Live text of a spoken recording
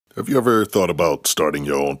Have you ever thought about starting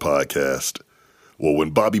your own podcast? Well, when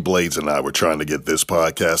Bobby Blades and I were trying to get this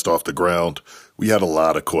podcast off the ground, we had a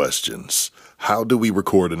lot of questions. How do we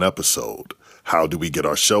record an episode? How do we get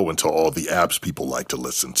our show into all the apps people like to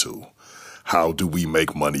listen to? How do we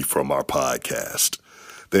make money from our podcast?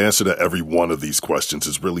 The answer to every one of these questions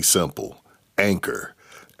is really simple. Anchor.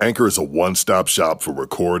 Anchor is a one-stop shop for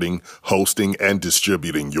recording, hosting, and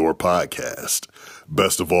distributing your podcast.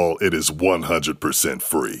 Best of all, it is 100%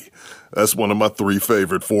 free. That's one of my 3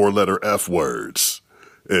 favorite 4-letter F words.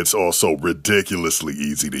 It's also ridiculously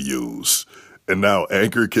easy to use. And now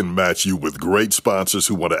Anchor can match you with great sponsors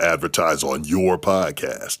who want to advertise on your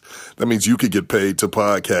podcast. That means you could get paid to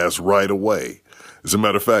podcast right away. As a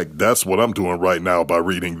matter of fact, that's what I'm doing right now by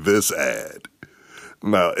reading this ad.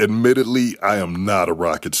 Now, admittedly, I am not a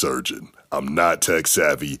rocket surgeon. I'm not tech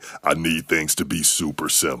savvy. I need things to be super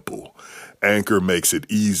simple. Anchor makes it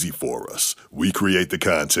easy for us. We create the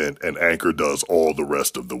content and Anchor does all the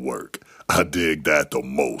rest of the work. I dig that the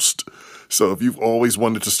most. So if you've always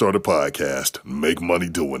wanted to start a podcast, make money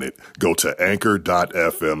doing it, go to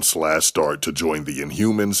anchor.fm/start to join the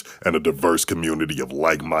Inhumans and a diverse community of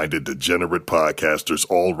like-minded degenerate podcasters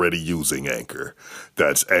already using Anchor.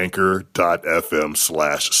 That's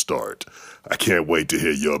anchor.fm/start. I can't wait to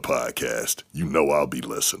hear your podcast. You know I'll be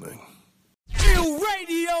listening. Ill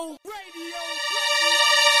Radio.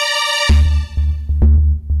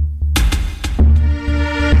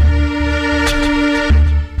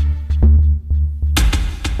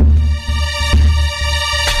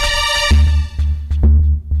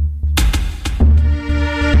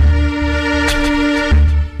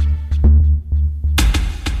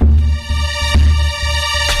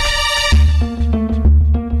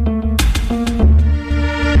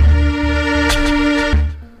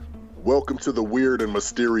 Welcome to the weird and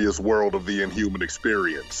mysterious world of the Inhuman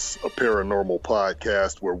Experience, a paranormal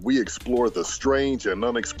podcast where we explore the strange and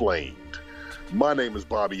unexplained. My name is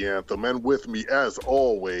Bobby Anthem, and with me, as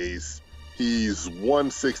always, he's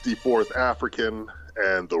 1/64th African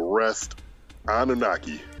and the rest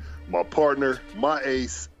Anunnaki. My partner, my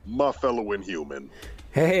ace, my fellow Inhuman.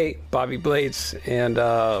 Hey, Bobby Blades, and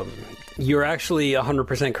you're actually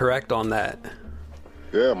 100% correct on that.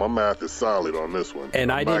 Yeah, my math is solid on this one.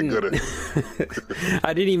 And I I'm didn't. not good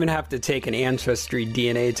I didn't even have to take an ancestry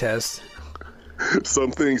DNA test.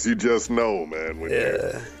 Some things you just know, man.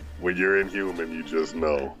 When you're Inhuman, you just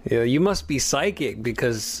know. Yeah, you must be psychic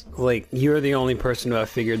because, like, you're the only person who have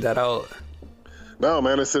figured that out. No,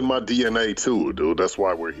 man, it's in my DNA too, dude. That's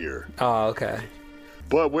why we're here. Oh, okay.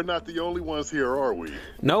 But we're not the only ones here, are we?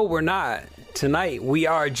 No, we're not. Tonight, we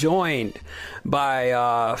are joined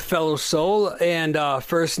by fellow soul and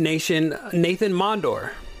First Nation Nathan Mondor.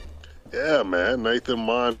 Yeah, man, Nathan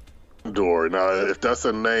Mondor. Now, if that's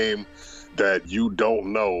a name that you don't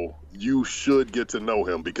know, you should get to know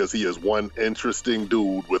him because he is one interesting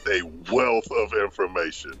dude with a wealth of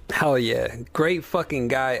information. Hell yeah. Great fucking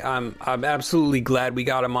guy. I'm absolutely glad we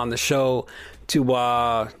got him on the show to,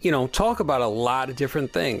 talk about a lot of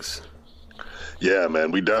different things. Yeah, man,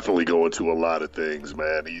 we definitely go into a lot of things,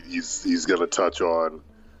 man. He's going to touch on,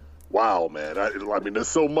 wow, man. I mean, there's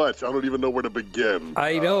so much. I don't even know where to begin.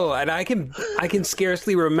 I know, and I can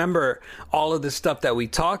scarcely remember all of the stuff that we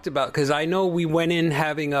talked about because I know we went in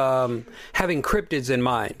having cryptids in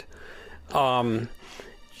mind. And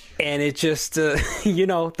it just,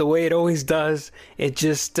 the way it always does, it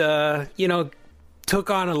just, took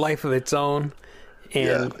on a life of its own.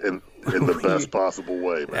 And yeah, in the best possible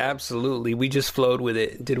way, man. Absolutely. We just flowed with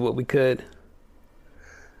it, did what we could.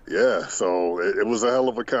 Yeah, so it was a hell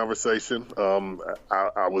of a conversation.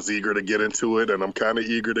 I was eager to get into it, and I'm kind of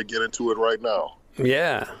eager to get into it right now.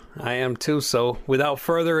 Yeah, I am too. So without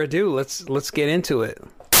further ado, let's get into it.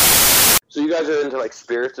 So you guys are into like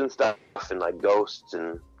spirits and stuff, and like ghosts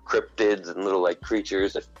and cryptids and little like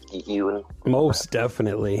creatures that eat you and most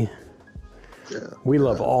definitely. Yeah, we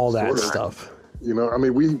love all that sort of stuff. You know, I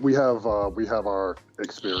mean, we have our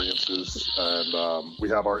experiences and we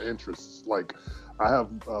have our interests. Like, I have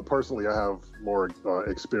personally, I have more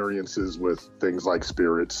experiences with things like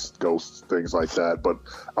spirits, ghosts, things like that. But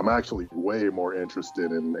I'm actually way more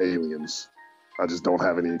interested in aliens. I just don't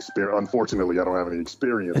have any experience. Unfortunately, I don't have any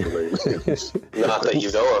experience with aliens. Not that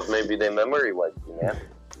you know of. Maybe they memory wipe you, man.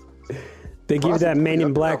 They give you that Man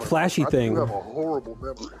in Black flashy thing. I have a horrible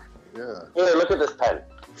memory. Yeah. Here, look at this pen.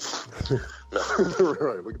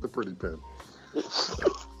 Right, look at the pretty pen.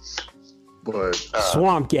 But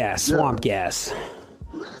swamp gas.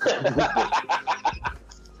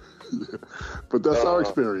 But that's our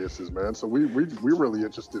experiences, man. So we're really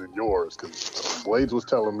interested in yours because Blades was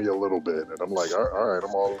telling me a little bit, and I'm like, all right,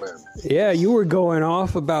 I'm all in. Yeah, you were going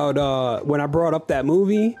off about when I brought up that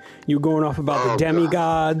movie. You were going off about the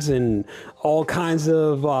demigods and all kinds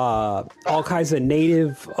of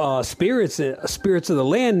native spirits of the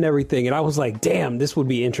land and everything. And I was like, damn, this would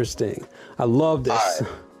be interesting. I love this. All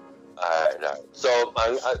right. So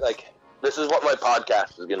I like, this is what my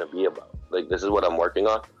podcast is going to be about. Like, this is what I'm working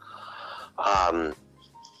on.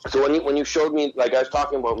 So when you showed me, like, I was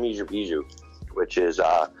talking about Miju Biju, which is,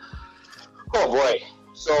 oh boy.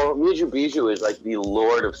 So Miju Biju is like the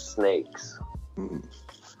Lord of Snakes.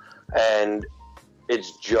 And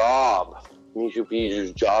Miju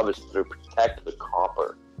Biju's job is to protect the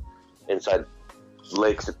copper inside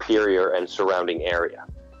Lake Superior and surrounding area.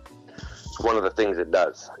 It's one of the things it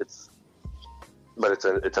does. It's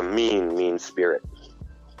a mean spirit.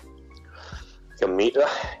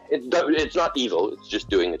 It's not evil. It's just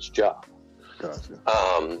doing its job. Gotcha.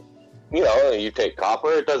 You take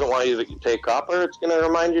copper. It doesn't want you to take copper. It's going to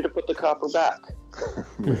remind you to put the copper back.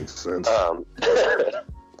 Makes sense.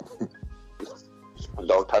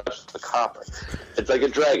 Don't touch the copper. It's like a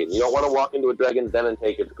dragon. You don't want to walk into a dragon's den and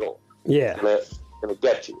take its gold. Yeah. It's going to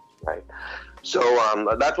get you, right? So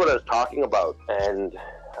that's what I was talking about. And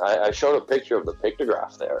I showed a picture of the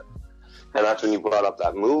pictograph there. And that's when you brought up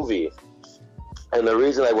that movie. And the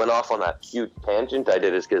reason I went off on that huge tangent I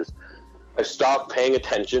did is because I stopped paying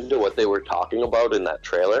attention to what they were talking about in that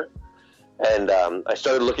trailer. And I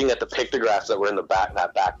started looking at the pictographs that were in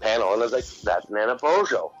that back panel. And I was like, that's Nana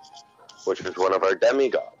Bojo, which was one of our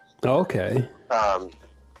demigods. Okay.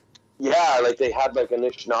 Yeah, like they had like an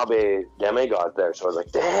Anishinaabe demigod there. So I was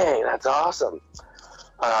like, dang, that's awesome.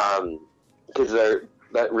 Because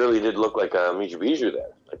that really did look like a Miju Biju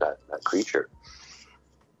there, like that creature.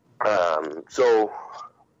 So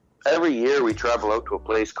every year we travel out to a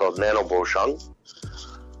place called Nano Boshung,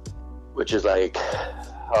 which is like,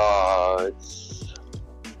 it's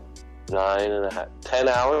 10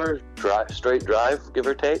 hours straight drive, give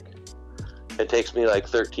or take. It takes me like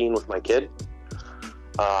 13 with my kid.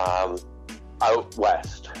 Out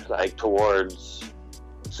west, like towards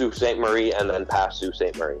Sault Ste. Marie and then past Sault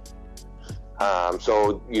Ste. Marie.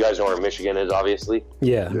 So you guys know where Michigan is, obviously.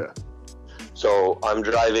 Yeah. So I'm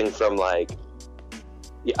driving from like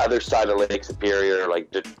the other side of Lake Superior,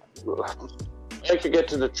 like I could get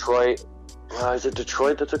to Detroit. Is it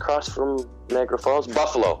Detroit that's across from Niagara Falls?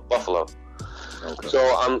 Buffalo. Okay. So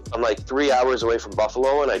I'm like 3 hours away from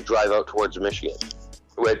Buffalo, and I drive out towards Michigan,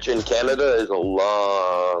 which in Canada is a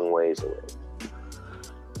long ways away.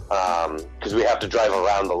 Because we have to drive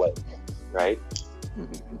around the lake, right?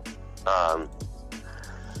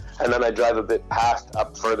 And then I drive a bit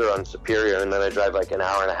up further on Superior, and then I drive like an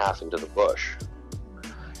hour and a half into the bush.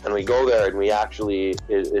 And we go there, and we actually,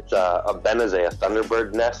 it's a Benazé, a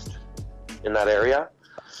thunderbird nest in that area.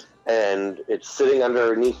 And it's sitting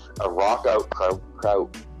underneath a rock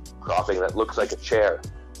outcropping that looks like a chair.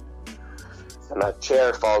 And that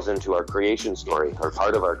chair falls into our creation story, or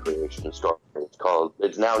part of our creation story.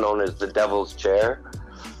 It's now known as the Devil's Chair.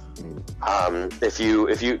 If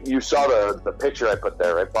you saw the picture I put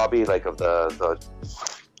there, right, Bobby, like of Nana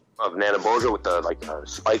Bojo with the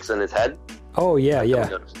spikes in his head. Oh yeah.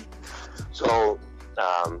 So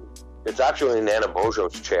it's actually Nana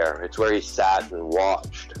Bojo's chair. It's where he sat and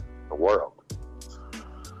watched the world.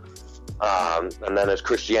 And then as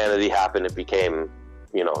Christianity happened, it became,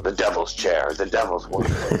 the Devil's Chair, the Devil's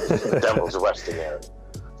Workplace, the Devil's Resting Area.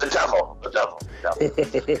 The devil.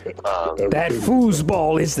 That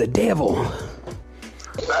foosball is the devil.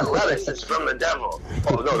 That lettuce is from the devil.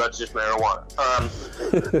 Oh no, that's just marijuana.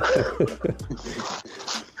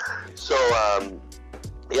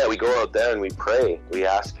 Yeah, we go out there and we pray. We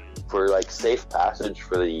ask for like safe passage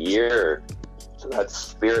for the year, so that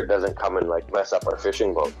spirit doesn't come and like mess up our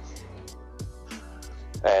fishing boats.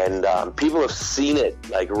 And people have seen it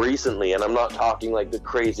like recently, and I'm not talking like the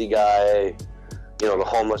crazy guy, the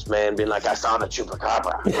homeless man being like, I saw the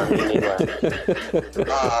chupacabra.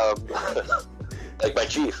 Like my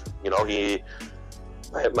chief,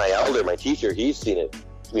 my elder, my teacher, he's seen it,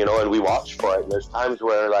 and we watch for it. And there's times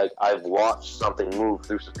where like I've watched something move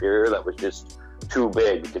through Superior that was just too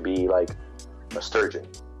big to be like a sturgeon,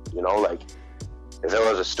 like if it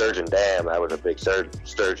was a sturgeon, damn, that was a big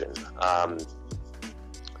sturgeon.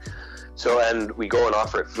 So, and we go and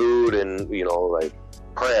offer it food and, like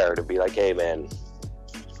prayer to be like, hey man,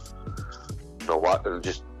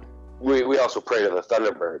 we also pray to the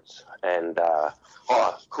Thunderbirds. And,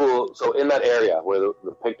 cool. So in that area where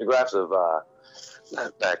the pictographs of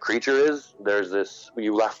that creature is, there's this,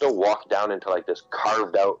 you have to walk down into like this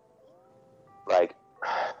carved out, like,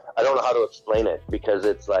 I don't know how to explain it, because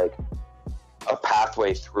it's like a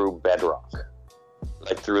pathway through bedrock,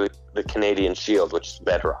 like through the Canadian Shield, which is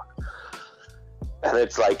bedrock. And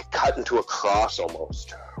it's like cut into a cross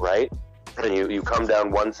almost, right? And you come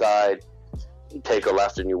down one side, you take a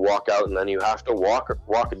left and you walk out, and then you have to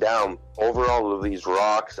walk down over all of these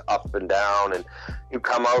rocks, up and down, and you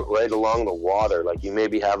come out right along the water. Like you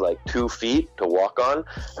maybe have like 2 feet to walk on,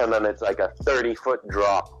 and then it's like a 30-foot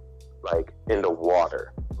drop, like into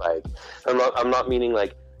water. Like I'm not meaning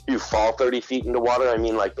like you fall 30 feet into water. I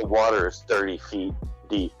mean like the water is 30 feet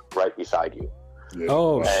deep right beside you. Yeah.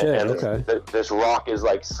 Oh, shit. And Okay. this rock is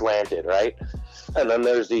like slanted, right? And then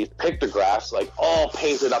there's these pictographs like all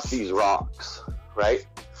painted up these rocks, right?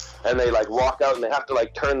 And they like walk out and they have to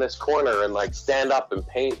like turn this corner and like stand up and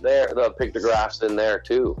paint the pictographs in there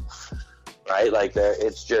too, right? Like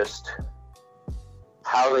it's just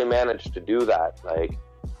how they managed to do that. Like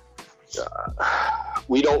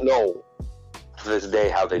we don't know to this day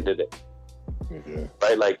how they did it,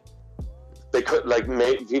 right? Like they could like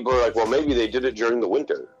people are like, well, maybe they did it during the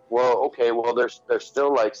winter. Well, okay, well they're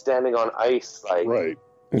still like standing on ice, like Right.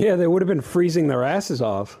 Yeah, they would have been freezing their asses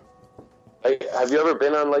off. like, have you ever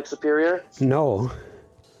been on Lake Superior? No.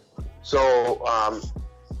 So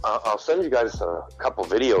I'll send you guys a couple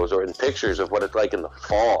videos or in pictures of what it's like in the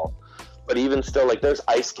fall. But even still, like there's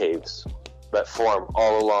ice caves that form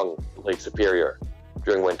all along Lake Superior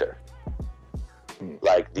during winter.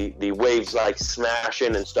 Like the waves like smash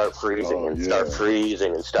in and start freezing start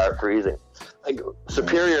freezing and start freezing. Like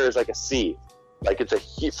Superior is like a sea, like it's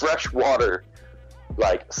a fresh water,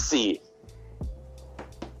 like sea,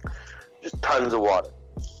 just tons of water.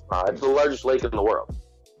 It's the largest lake in the world.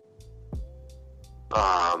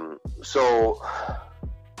 So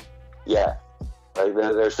yeah, like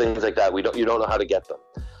there's things like that you don't know how to get them.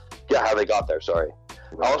 Yeah, how they got there. Sorry.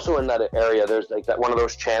 Also in that area, there's like that one of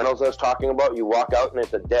those channels I was talking about. You walk out and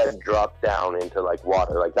it's a dead drop down into like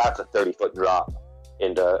water. Like that's a 30-foot drop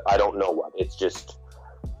into I don't know what. It's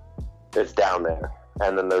down there.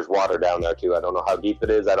 And then there's water down there too. I don't know how deep it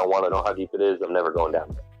is. I don't want to know how deep it is. I'm never going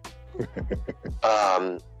down there.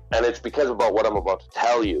 And it's because about what I'm about to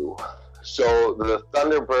tell you. So the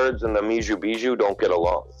Thunderbirds and the Miju-Biju don't get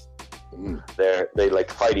along. They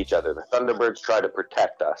like fight each other. The Thunderbirds try to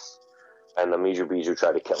protect us, and the Miju-Biju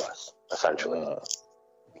try to kill us, essentially.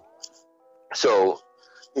 So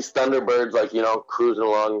these Thunderbirds, like, cruising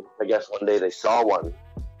along, I guess one day they saw one,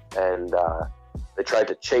 and they tried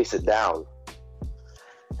to chase it down.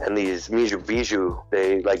 And these Miju-Biju,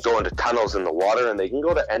 they like go into tunnels in the water, and they can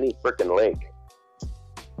go to any freaking lake.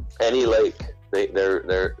 Any lake.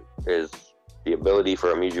 There is the ability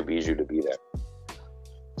for a Miju-Biju to be there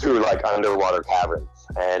through like underwater caverns.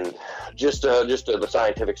 And just the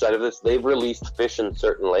scientific side of this, they've released fish in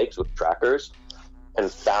certain lakes with trackers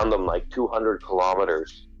and found them like 200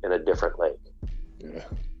 kilometers in a different lake. Yeah.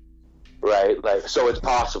 Right? Like, so it's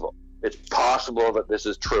possible. It's possible that this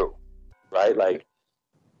is true, right? Like,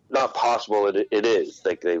 not possible, it is.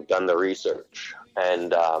 Like, they've done the research.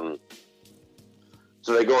 And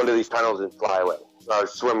so they go into these tunnels and fly away. Or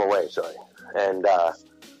swim away, sorry. And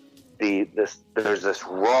there's this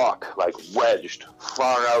rock, like, wedged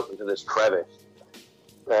far out into this crevice.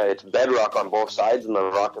 It's bedrock on both sides, and the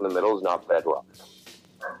rock in the middle is not bedrock.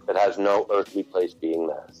 It has no earthly place being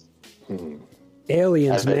there.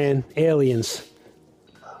 Aliens, man. Aliens.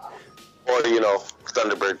 Or,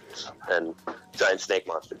 Thunderbirds and giant snake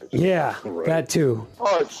monsters. Yeah, Right. that too.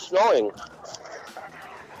 Oh, it's snowing.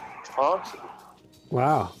 Awesome.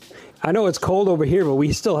 Wow. I know it's cold over here, but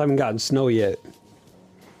we still haven't gotten snow yet.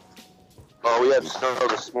 Oh, we had snow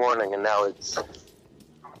this morning, and now it's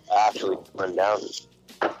actually coming down.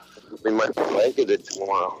 We might be blanketed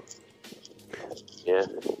tomorrow. Yeah.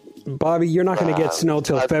 Bobby, you're not going to get snow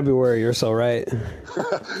till February or so, right?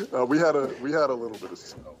 We had a little bit of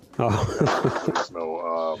snow. Oh.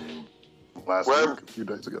 Snow last Where- week, a few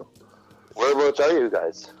days ago. Whereabouts are you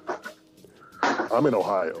guys? I'm in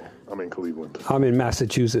Ohio. I'm in Cleveland. I'm in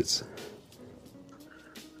Massachusetts.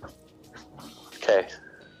 Okay.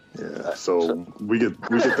 Yeah, so we get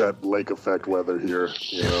that lake effect weather here,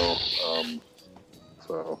 so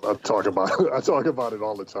I talk about it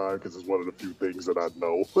all the time because it's one of the few things that I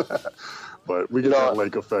know. But we get that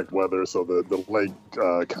lake effect weather, so the lake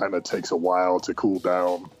kind of takes a while to cool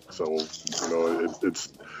down. So it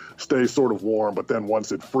stays sort of warm, but then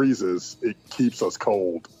once it freezes, it keeps us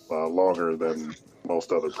cold longer than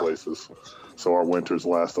most other places. So our winters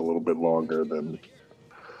last a little bit longer than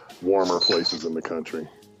warmer places in the country.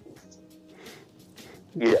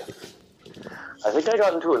 Yeah. I think I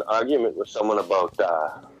got into an argument with someone about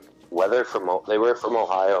weather they were from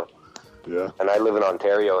Ohio. Yeah. And I live in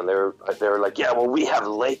Ontario, and they were like, yeah, well, we have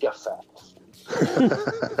lake effect.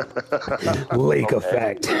 Lake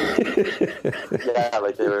effect. Yeah,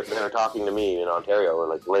 like they were talking to me in Ontario. We're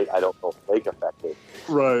like, lake. I don't know what lake effect is.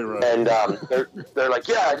 Right. And they're like,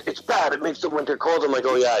 yeah, it's bad. It makes the winter cold. I'm like,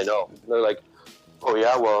 oh yeah, I know. And they're like, oh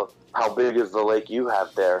yeah, well, how big is the lake you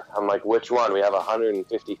have there? I'm like, which one? We have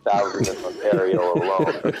 150,000 in Ontario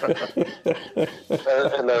alone.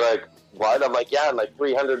 And they're like, what? I'm like, yeah, and like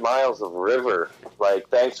 300 miles of river. Like,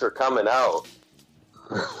 thanks for coming out.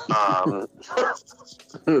 Right.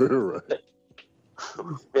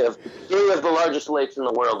 We have three of the largest lakes in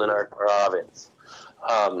the world in our province.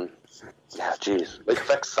 Yeah, geez. Lake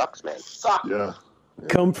effect sucks, man. Sucks. Yeah.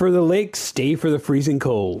 Come for the lake, stay for the freezing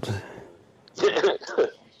cold.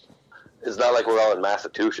 It's not like we're all in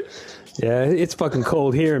Massachusetts. Yeah, it's fucking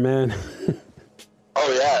cold here, man.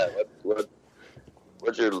 Oh, yeah.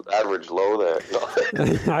 What's your average low there?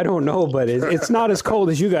 No. I don't know, but it's not as cold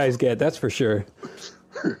as you guys get, that's for sure.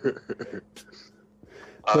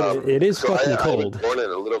 But it is fucking I cold. was born in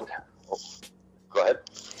a little... Oh, go ahead.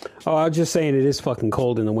 Oh, I was just saying it is fucking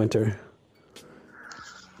cold in the winter.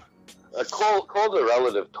 Cold's a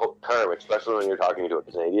relative term, especially when you're talking to a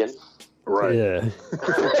Canadian. Right. Yeah.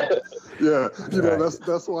 Yeah, you know,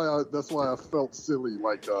 that's why I felt silly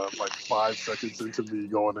like 5 seconds into me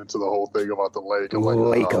going into the whole thing about the lake. I'm like,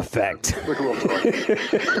 Lake effect. Look what I'm talking.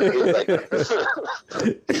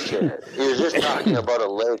 Shit. He was just talking about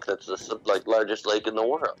a lake that's the largest lake in the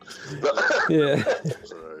world. Yeah.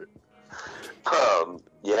 Right.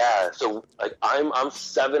 Yeah. So like I'm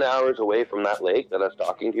 7 hours away from that lake that I was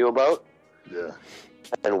talking to you about. Yeah.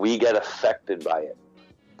 And we get affected by it.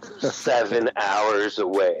 7 hours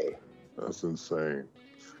away. That's insane.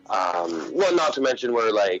 Well, not to mention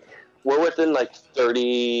we're within like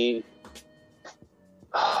 30.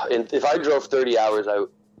 If I drove 30 hours,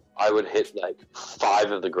 I would hit like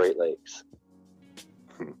 5 of the Great Lakes.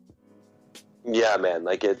 Yeah, man.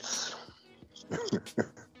 Like it's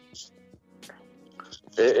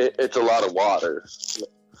it's a lot of water.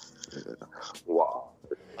 Wow.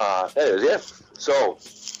 Anyways, yeah. So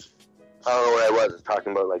I don't know where I was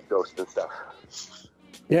talking about like ghosts and stuff.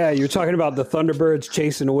 Yeah, you're talking about the Thunderbirds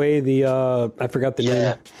chasing away the I forgot the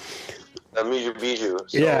name. The Miju Biju.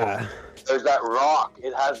 So Yeah. there's that rock.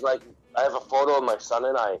 It has like I have a photo of my son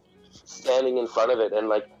and I standing in front of it, and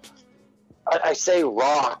like I say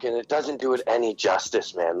rock, and it doesn't do it any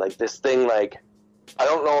justice, man. Like this thing, like I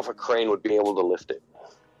don't know if a crane would be able to lift it.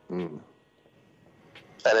 Mm.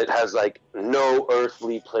 And it has like no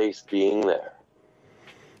earthly place being there.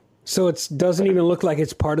 So it doesn't even look like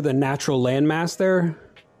it's part of the natural landmass there?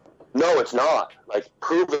 No, it's not. Like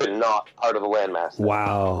proven not part of the landmass.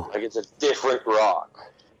 Wow. Like it's a different rock.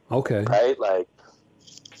 Okay. Right? Like,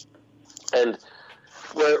 and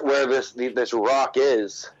where this rock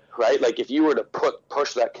is, right? Like if you were to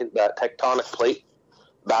push that tectonic plate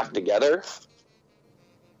back together,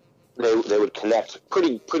 they would connect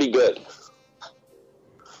pretty good.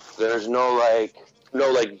 There's no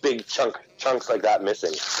big chunks like that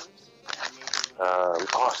missing.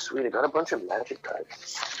 Oh sweet, I got a bunch of magic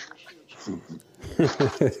cards.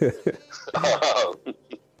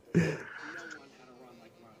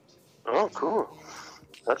 Oh, cool.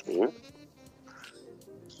 That's neat.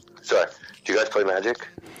 Sorry, do you guys play Magic?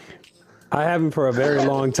 I haven't for a very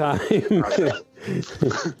long time. We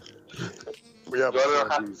have a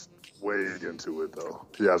friend who's way into it though.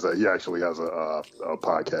 He actually has a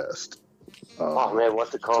podcast. Oh man,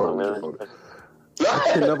 what's it called?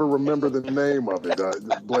 I can never remember the name of it.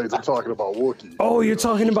 Blades, I'm talking about Wookiee. Oh, you're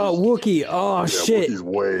talking about Wookiee. Oh, Yeah, shit. Wookiee's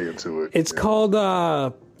way into it. It's called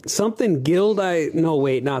something Guild. No,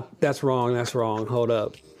 wait, that's wrong. Hold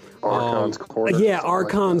up. Archon's Corner. Yeah, something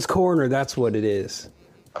Archon's Corner. That's what it is.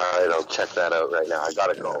 All right, I'll check that out right now. I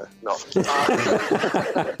gotta go. No.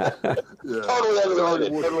 Yeah. Totally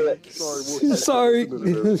unrelated. Sorry, Sorry.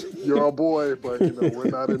 Wookiee. You're our boy, but we're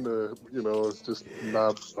not in the. It's just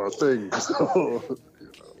not our thing. So.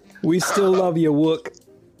 We still love you, Wook.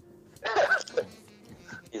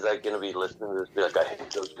 He's like gonna be listening to this, be like, I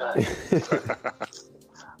hate those guys.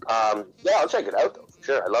 Yeah, I'll check it out though. For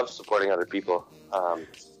sure, I love supporting other people.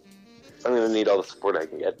 I'm gonna need all the support I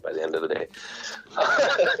can get by the end of the day.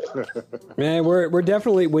 Man, we're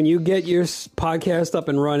definitely, when you get your podcast up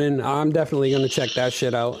and running, I'm definitely gonna check that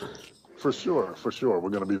shit out. For sure.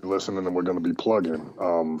 We're going to be listening and we're going to be plugging.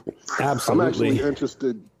 Absolutely. I'm actually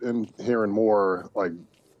interested in hearing more. Like,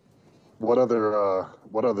 what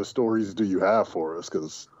other stories do you have for us?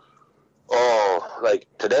 Because like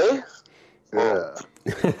today? Yeah,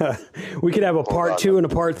 we could have a part 2 and a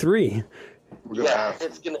part 3. we're gonna Yeah, have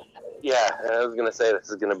it's gonna. Yeah, I was gonna say this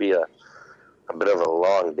is gonna be a bit of a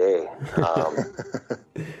long day.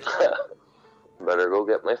 Better go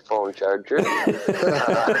get my phone charger.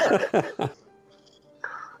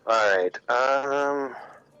 All right.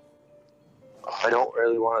 I don't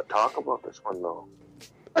really want to talk about this one though.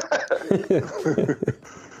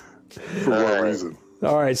 For what reason?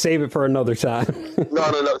 All right, save it for another time.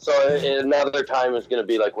 No. So another time is going to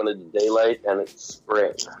be like when it's daylight and it's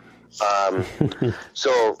spring.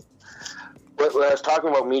 So when I was talking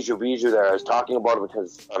about Mijo Biju there, I was talking about it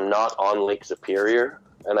because I'm not on Lake Superior,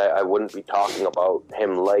 and I wouldn't be talking about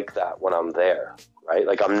him like that when I'm there, right?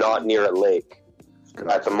 Like I'm not near a lake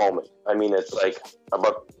at the moment. I mean, it's like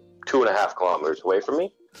about 2.5 kilometers away from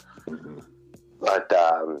me. But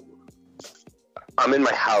I'm in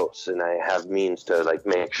my house, and I have means to like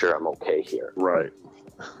make sure I'm okay here. Right.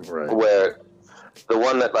 Where the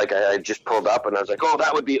one that like I just pulled up, and I was like, oh,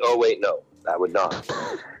 that would be. Oh wait, no, that would not.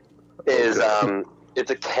 Is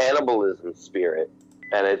it's a cannibalism spirit,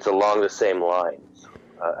 and it's along the same lines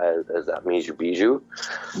as that Mijo Biju.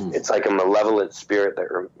 It's like a malevolent spirit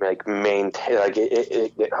that like maintain like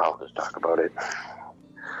it. I'll just talk about it.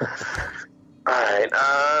 All right.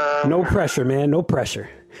 No pressure, man. No pressure.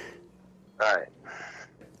 All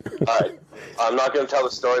right. I'm not going to tell the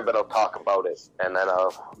story, but I'll talk about it, and then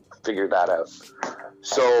I'll figure that out.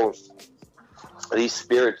 So, these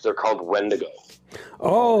spirits are called Wendigo.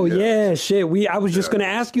 Oh, yeah, shit. I was just going to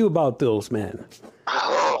ask you about those, man.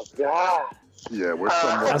 Oh, God. Yeah, we're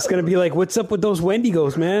somewhat... I was going to be like, what's up with those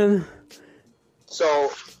Wendigos, man?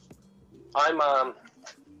 So, I'm a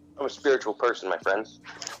spiritual person, my friends.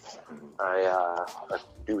 I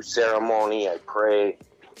do ceremony, I pray.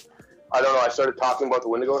 I don't know, I started talking about the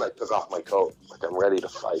Wendigo and I took off my coat. Like, I'm ready to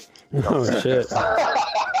fight. Oh, shit.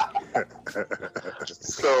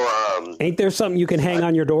 So, ain't there something you can hang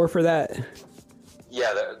on your door for that?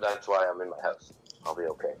 Yeah, that's why I'm in my house. I'll be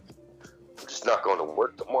okay. I'm just not going to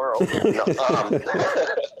work tomorrow. No,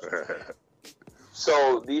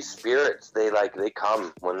 so these spirits, they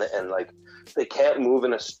come when they can't move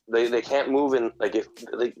in they can't move in like if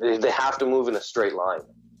they have to move in a straight line,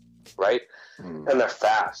 right? And they're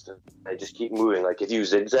fast. They just keep moving. Like if you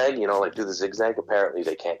zigzag, like do the zigzag, apparently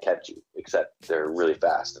they can't catch you, except they're really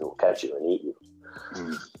fast and will catch you and eat you.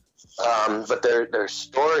 But there's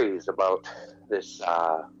stories about this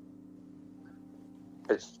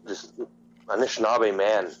it's this Anishinaabe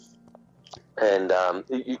man, and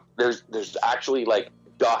there's actually like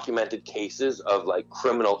documented cases of like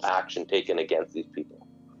criminal action taken against these people.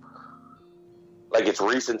 Like it's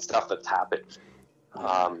recent stuff that's happened.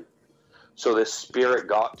 So this spirit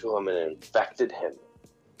got to him and infected him,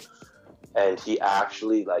 and he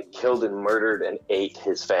actually like killed and murdered and ate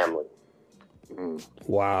his family.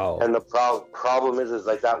 Wow. And the problem is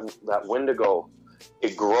like that Wendigo,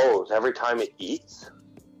 it grows every time it eats.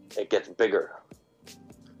 It gets bigger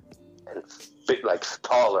and like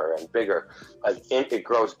taller and bigger. Like it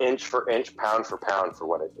grows inch for inch, pound for pound for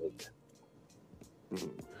what it ate.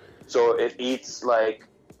 So it eats like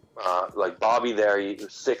Bobby there,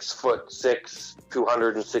 6'6",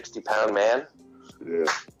 260-pound man.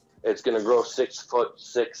 Yeah. It's gonna grow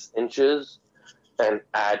 6'6" and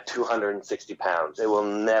add 260 pounds. It will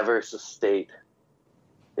never sustain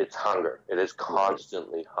its hunger. It is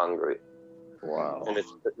constantly hungry. Wow. And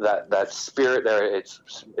it's that spirit there,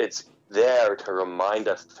 it's there to remind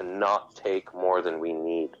us to not take more than we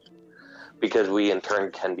need, because we in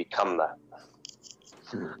turn can become that.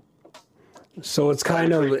 So it's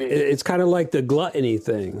kind of like the gluttony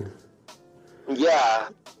thing. Yeah,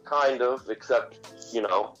 kind of, except,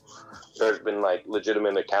 there's been like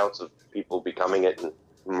legitimate accounts of people becoming it and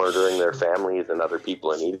murdering their families and other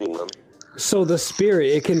people and eating them. So the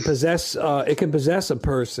spirit, it can possess a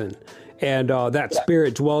person, and that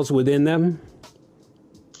spirit dwells within them.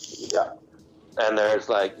 Yeah. And there's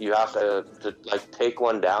like, you have to like take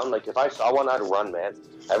one down. Like if I saw one, I'd run, man.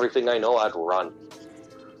 Everything I know, I'd run.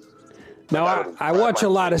 Now, I watch a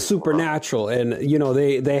lot of Supernatural, and,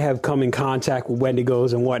 they have come in contact with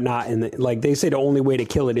Wendigos and whatnot, and, they say the only way to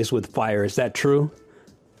kill it is with fire. Is that true?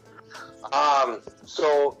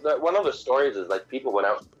 So one of the stories is, like, people went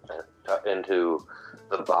out into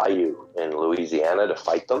the bayou in Louisiana to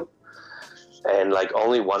fight them, and, like,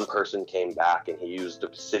 only one person came back, and he used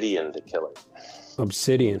obsidian to kill it.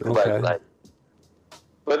 Obsidian, okay.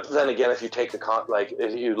 But then again, if you take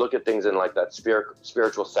if you look at things in, like, that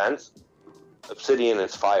spiritual sense, obsidian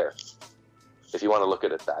is fire. If you want to look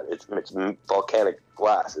at it that, it's volcanic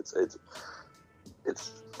glass. It's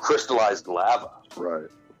crystallized lava. Right.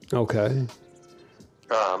 Okay.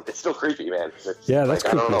 It's still creepy, man. Yeah, that's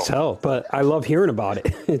creepy as hell. But I love hearing about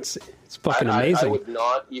it. It's fucking amazing. I would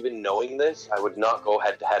not, even knowing this, I would not go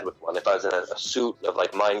head to head with one. If I was in a suit of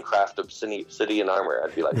like Minecraft obsidian armor,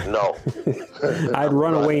 I'd be like, no. I'd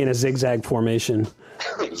run away in a zigzag formation.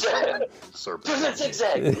 There's a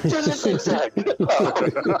zigzag. There's a zigzag.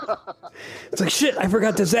 It's like, shit, I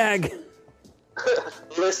forgot to zag.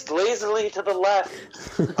 List lazily to the left.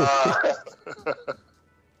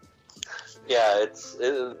 Yeah, it's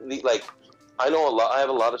like, I know a lot. I have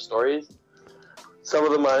a lot of stories. Some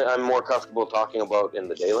of them I'm more comfortable talking about in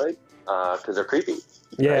the daylight because they're creepy.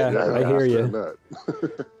 Yeah, right? I hear you.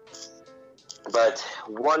 But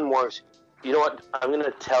one more. You know what? I'm going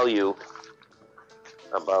to tell you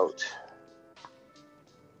about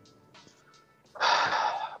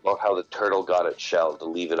how the turtle got its shell, to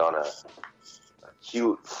leave it on a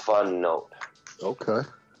cute, fun note. Okay.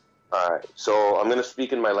 All right. So I'm going to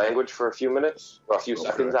speak in my language for a few minutes, or a few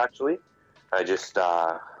seconds, actually. I just,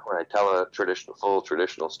 when I tell a full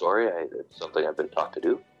traditional story, it's something I've been taught to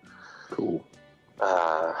do. Cool.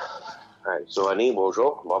 All right. So, ani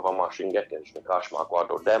bojo, baba mashingek, nikash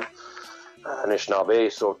makwado dem,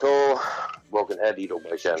 Anishinaabe, Soto, Broken Head, Edo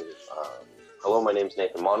Baishen. Hello, my name's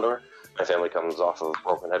Nathan Mondor. My family comes off of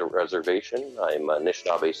Broken Head Reservation. I'm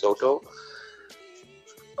Anishinaabe Soto.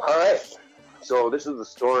 All right. So this is the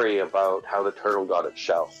story about how the turtle got its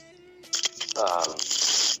shell.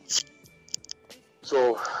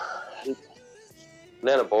 So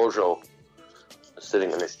Nana Bojo was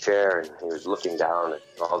sitting in his chair and he was looking down at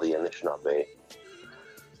all the Anishinaabe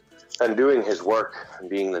and doing his work and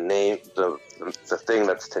being the thing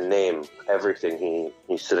that's to name everything.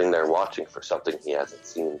 He's sitting there watching for something he hasn't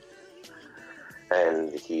seen.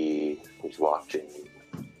 And he's watching.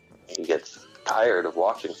 He gets tired of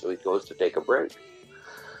watching, so he goes to take a break.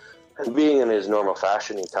 And being in his normal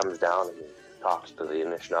fashion, he comes down and he talks to the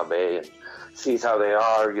Anishinaabe and sees how they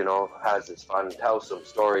are, has his fun, tells some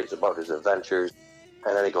stories about his adventures,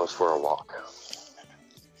 and then he goes for a walk.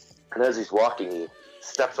 And as he's walking, he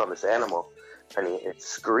steps on this animal, and it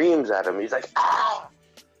screams at him. He's like, "Ah!"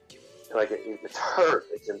 Like, it's hurt,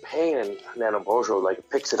 it's in pain, and Nana Bojo,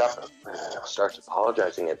 picks it up and starts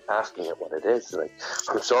apologizing and asking it what it is. Like,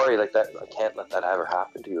 I'm sorry, that, I can't let that ever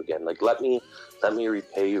happen to you again. Let me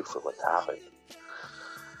repay you for what's happened.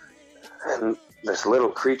 And this little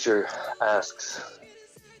creature asks,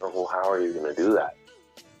 well, how are you going to do that?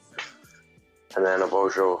 And Nana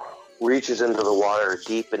Bojo reaches into the water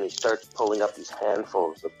deep, and he starts pulling up these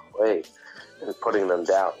handfuls of clay and putting them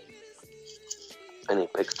down. And he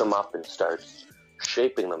picks them up and starts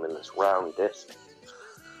shaping them in this round disc.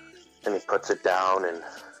 And he puts it down, and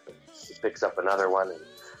he picks up another one and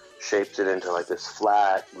shapes it into this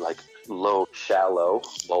flat, low, shallow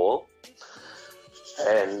bowl.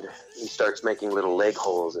 And he starts making little leg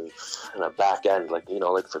holes and a back end,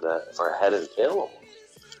 for a head and tail almost.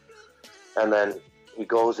 And then he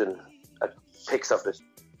goes and picks up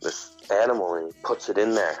this animal and he puts it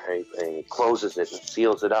in there, and he closes it and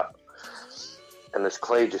seals it up. And this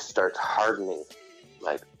clay just starts hardening,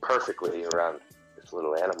 perfectly around this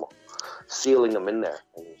little animal, sealing him in there.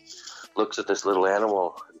 And he looks at this little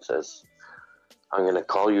animal and says, I'm going to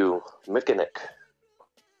call you Mikanik,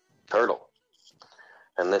 turtle.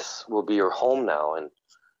 And this will be your home now, and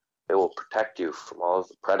it will protect you from all of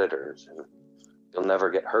the predators, and you'll never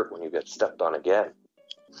get hurt when you get stepped on again.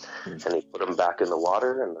 And he put him back in the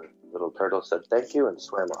water, and the little turtle said thank you and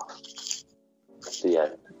swam off. The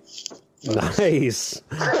end. Nice.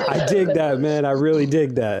 I dig that, man. I really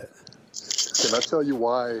dig that. Can I tell you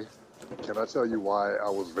why I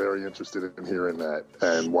was very interested in hearing that,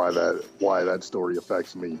 and why that story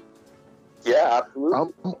affects me? Yeah,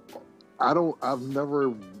 absolutely. I've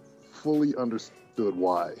never fully understood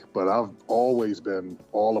why, but I've always been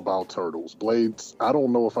all about turtles. Blades, I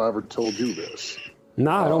don't know if I ever told you this.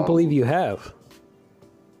 No, I don't believe you have.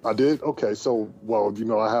 I did? Okay, so,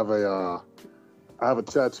 I have a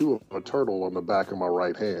tattoo of a turtle on the back of my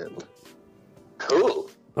right hand.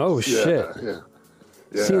 Cool. Oh, shit. Yeah.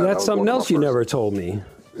 See, that's something else you never told me.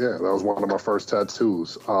 Yeah, that was one of my first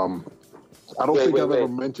tattoos. I don't think I've ever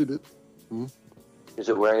mentioned it. Is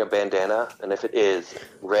it wearing a bandana? And if it is,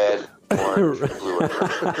 red, orange, blue.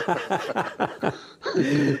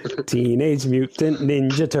 Teenage Mutant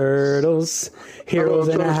Ninja Turtles, Heroes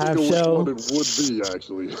in a Half Shell. It would be,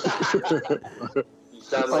 actually.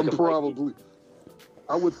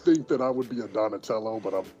 I would think that I would be a Donatello,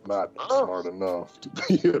 but I'm not smart enough to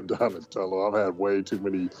be a Donatello. I've had way too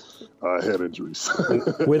many head injuries.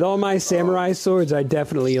 With all my samurai swords, I'm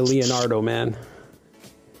definitely a Leonardo, man.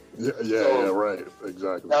 Yeah, right,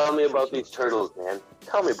 exactly. Tell me about these turtles, man.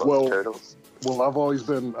 Tell me about the turtles. Well, I've always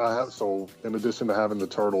been. So, in addition to having the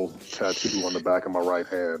turtle tattoo on the back of my right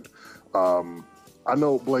hand, I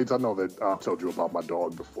know Blades. I know that I've told you about my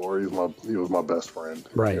dog before. He was my best friend.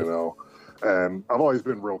 Right. You know, and I've always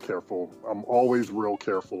been real careful. I'm always real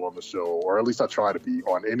careful on the show, or at least I try to be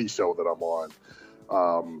on any show that I'm on,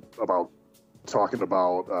 about talking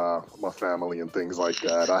about my family and things like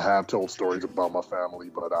that. I have told stories about my family,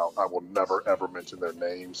 but I will never ever mention their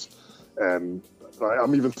names. And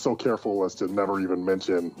I'm even so careful as to never even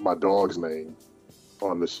mention my dog's name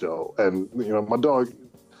on the show. And, you know, my dog,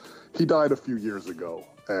 he died a few years ago,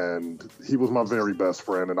 and he was my very best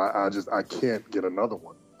friend. And I can't get another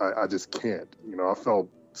one. I just can't. You know, I felt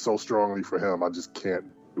so strongly for him. I just can't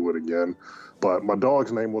do it again. But my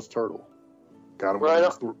dog's name was Turtle. Got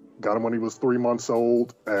him when he was 3 months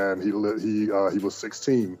old, and he was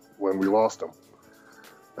 16 when we lost him.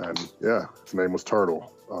 And yeah, his name was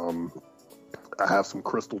Turtle. I have some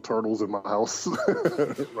crystal turtles in my house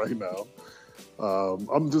right now.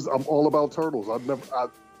 I'm all about turtles.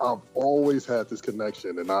 I've always had this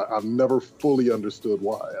connection, and I've never fully understood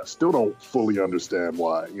why. I still don't fully understand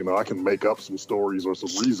why. You know, I can make up some stories or some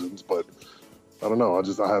reasons, but I don't know. I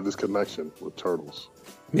have this connection with turtles.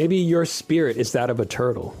 Maybe your spirit is that of a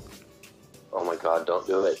turtle. Oh my God! Don't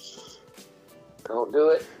do it! Don't do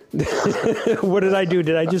it! What did I do?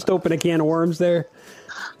 Did I just open a can of worms there?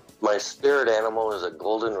 My spirit animal is a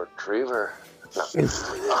golden retriever.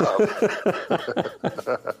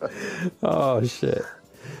 Oh shit!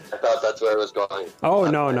 I thought that's where it was going. Oh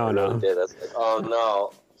no. Did. I was like, oh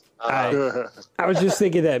no. I was just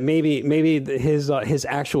thinking that maybe his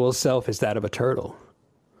actual self is that of a turtle.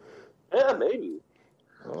 Yeah, maybe.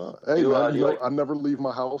 I never leave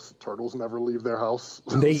my house. Turtles never leave their house.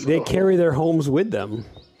 They carry their homes with them.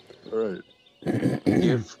 Right.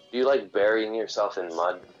 Do you like burying yourself in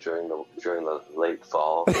mud during the late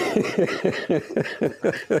fall?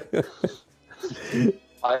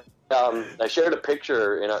 I shared a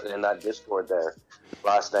picture in that Discord there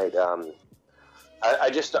last night.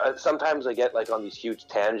 I just sometimes I get like on these huge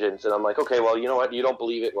tangents, and I'm like, okay, well, you know what? You don't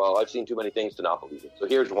believe it. Well, I've seen too many things to not believe it. So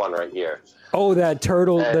here's one right here. Oh, that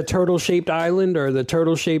turtle, the turtle-shaped island, or the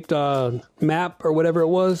turtle-shaped map, or whatever it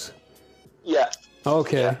was. Yeah.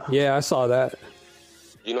 Okay. Yeah, I saw that. Do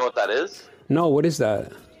you know what that is? No, what is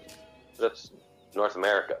that? That's North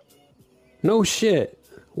America. No shit.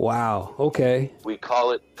 Wow. Okay. We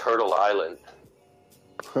call it Turtle Island.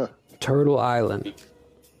 Turtle Island.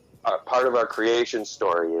 Part of our creation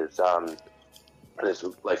story is this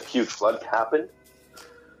like huge flood happened,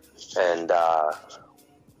 and I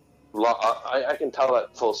can tell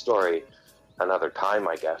that full story another time,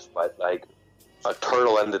 I guess. But like a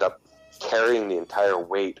turtle ended up carrying the entire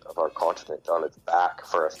weight of our continent on its back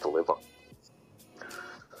for us to live on.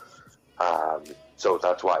 So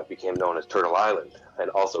that's why it became known as Turtle Island,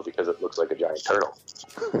 and also because it looks like a giant turtle.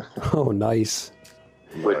 Oh, nice.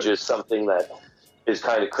 Which is something that is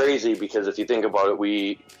kind of crazy, because if you think about it,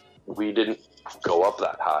 we didn't go up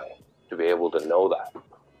that high to be able to know that.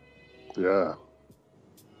 Yeah.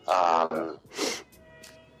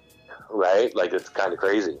 Right? Like, it's kind of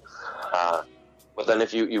crazy. But then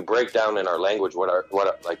if you break down in our language what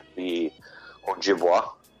like the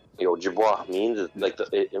Ojibwa, the Ojibwa means, is like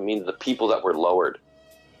it means the people that were lowered.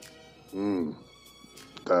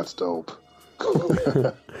 That's dope.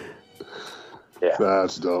 Yeah.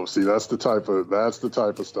 That's dope. See, that's the type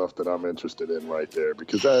of stuff that I'm interested in right there,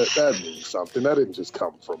 because that means something. That didn't just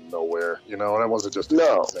come from nowhere, you know. That wasn't just a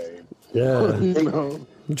name. Yeah. You know,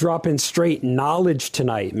 dropping straight knowledge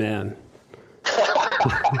tonight, man.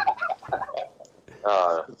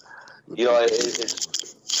 You know,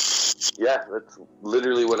 that's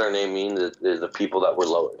literally what our name means, is the people that were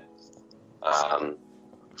lowered. And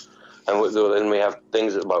then we have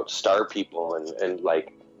things about star people and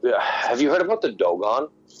like, have you heard about the Dogon?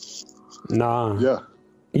 Nah. Yeah.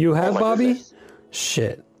 You have, Bobby? Goodness.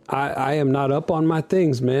 Shit. I am not up on my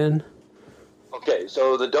things, man. Okay,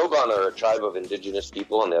 so the Dogon are a tribe of indigenous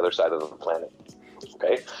people on the other side of the planet.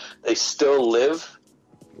 Okay? They still live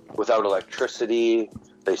without electricity.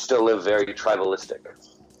 They still live very tribalistic.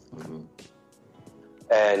 Mm-hmm.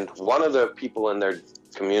 And one of the people in their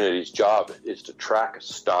community's job is to track a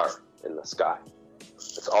star in the sky.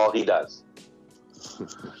 That's all he does.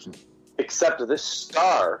 Except this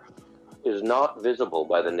star is not visible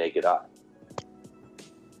by the naked eye.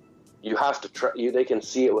 You have to they can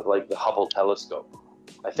see it with like the Hubble telescope.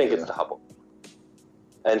 I think it's the Hubble.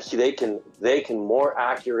 And they can more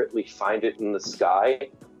accurately find it in the sky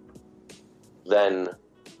than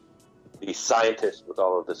the scientists with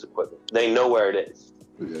all of this equipment. They know where it is.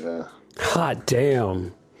 Yeah. Hot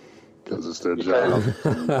damn. Because it's their job.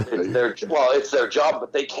 It's their job,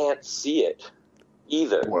 but they can't see it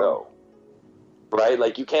either, though. Right?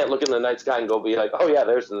 Like, you can't look in the night sky and go be like, oh, yeah,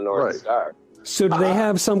 there's the North Star. So do they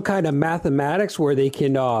have some kind of mathematics where they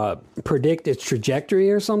can predict its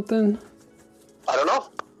trajectory or something? I don't know.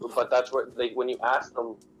 But that's where when you ask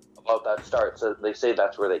them about that star, they say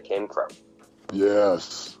that's where they came from.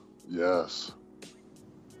 Yes.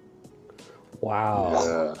 Wow.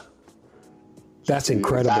 Yeah. That's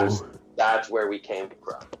incredible. That's where we came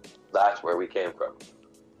from. That's where we came from.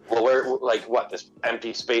 Well, we're like, what, this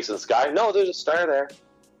empty space and sky? No, there's a star there.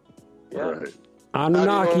 Yeah. Right.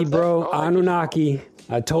 Anunnaki, bro. Anunnaki.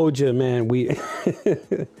 I told you, man. We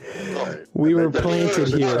were planted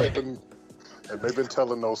here. And they've been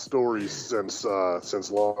telling those stories since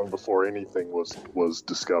long before anything was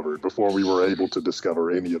discovered, before we were able to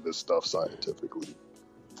discover any of this stuff scientifically.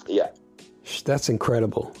 Yeah. That's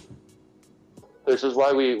incredible. This is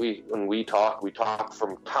why we when we talk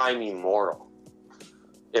from time immemorial.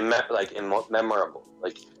 Immemorable.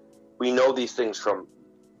 Like, we know these things from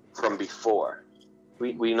before.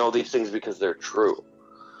 We know these things because they're true.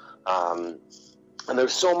 And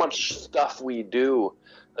there's so much stuff we do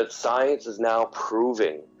that science is now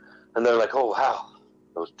proving. And they're like, oh, wow,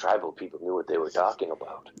 those tribal people knew what they were talking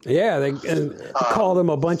about. Yeah, they call them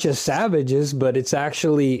a bunch of savages, but it's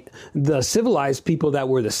actually the civilized people that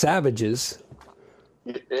were the savages.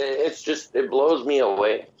 It blows me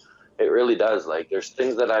away. It really does. Like, there's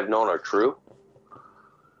things that I've known are true.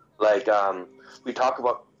 Like, we talk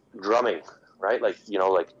about drumming, right? Like,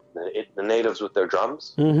 like the natives with their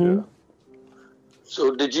drums. Mm-hmm.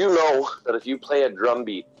 So did you know that if you play a drum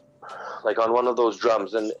beat, like on one of those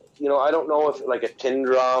drums, and, I don't know if like a tin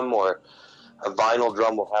drum or a vinyl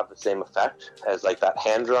drum will have the same effect as like that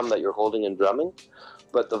hand drum that you're holding in drumming,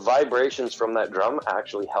 but the vibrations from that drum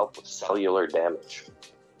actually help with cellular damage.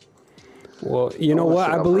 Well, you know what?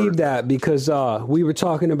 I believe that because we were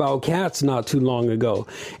talking about cats not too long ago,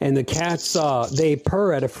 and the cats, they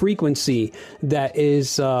purr at a frequency that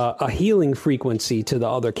is a healing frequency to the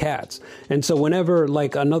other cats. And so whenever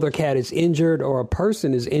like another cat is injured or a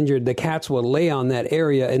person is injured, the cats will lay on that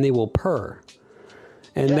area and they will purr.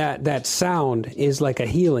 And that sound is like a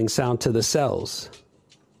healing sound to the cells.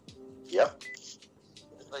 Yep.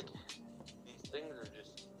 Like, these things are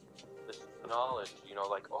just this knowledge.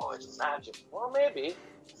 Like, oh, it's magic. Well, maybe.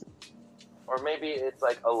 Or maybe it's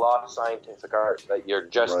like a lost scientific art that you're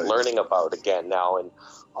just learning about again now, and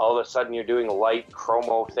all of a sudden you're doing light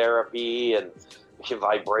chromotherapy and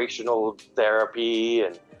vibrational therapy,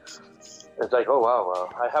 and it's like, oh, wow,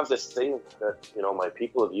 I have this thing that, my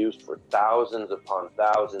people have used for thousands upon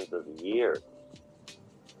thousands of years.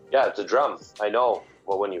 Yeah, it's a drum. I know.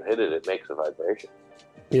 Well, when you hit it, it makes a vibration.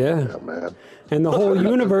 Yeah, man. And the whole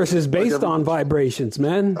universe is based on vibrations,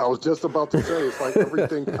 man. I was just about to say, it's like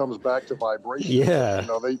everything comes back to vibration. Yeah.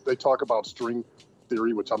 They talk about string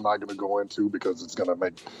theory, which I'm not going to go into because it's going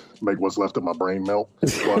to make what's left of my brain melt.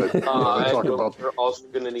 But we're also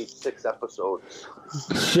going to need 6 episodes.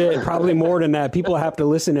 Shit, probably more than that. People have to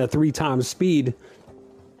listen at 3 times speed.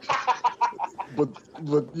 But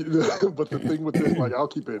the thing with this, like, I'll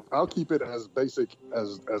keep it as basic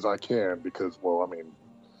as I can because, well, I mean,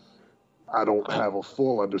 I don't have a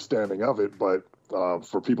full understanding of it, but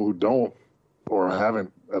for people who don't or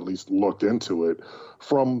haven't at least looked into it,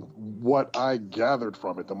 from what I gathered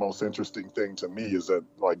from it, the most interesting thing to me is that,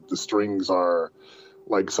 like, the strings are,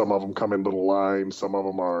 like, some of them come in little lines, some of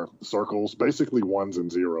them are circles, basically ones and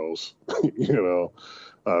zeros,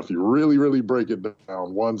 if you really, really break it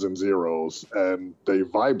down, ones and zeros, and they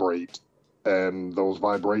vibrate, and those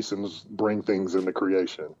vibrations bring things into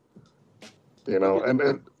creation.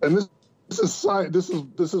 And this is science.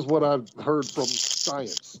 This is what I've heard from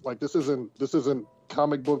science. Like, this isn't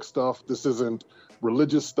comic book stuff. This isn't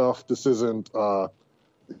religious stuff. This isn't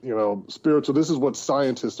spiritual. This is what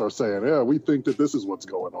scientists are saying. Yeah, we think that this is what's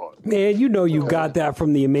going on. Man, you got that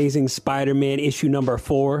from the Amazing Spider-Man issue number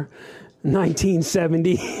 4.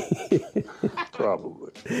 1970.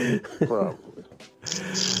 Probably.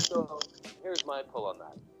 So here's my pull on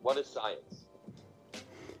that. What is science?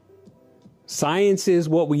 Science is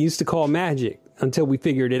what we used to call magic until we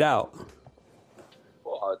figured it out.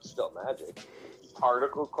 Well, it's still magic.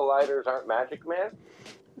 Particle colliders aren't magic, man.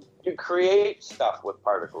 You create stuff with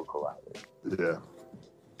particle colliders. Yeah.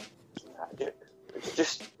 Magic. It's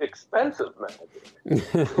just expensive magic.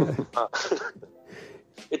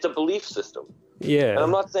 It's a belief system. Yeah. And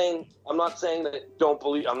I'm not saying that don't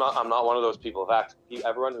believe. I'm not one of those people.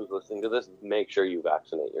 Everyone who's listening to this, make sure you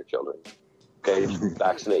vaccinate your children. Okay,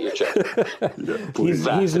 vaccinate your children.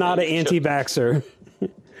 He's not an anti-vaxxer.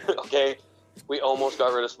 Okay, We almost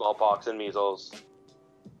got rid of smallpox and measles.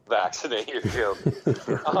 Vaccinate your children.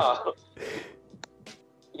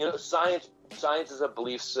 Science is a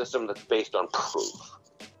belief system that's based on proof.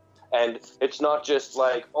 And it's not just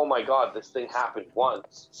like, oh my God, this thing happened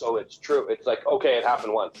once, so it's true. It's like, okay, it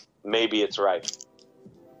happened once. Maybe it's right.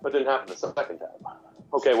 But it didn't happen the second time.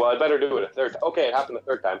 Okay, well, I better do it a third time. Okay, it happened the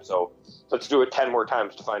third time, so let's do it 10 more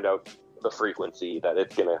times to find out the frequency that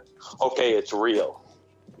it's going to... Okay, it's real.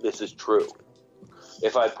 This is true.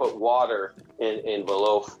 If I put water in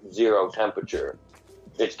below 0 temperature,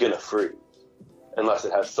 it's going to freeze. Unless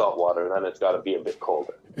it has salt water, then it's got to be a bit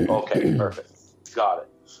colder. Okay, perfect. Got it.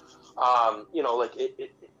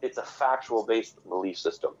 It's a factual-based belief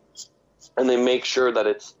system. And they make sure that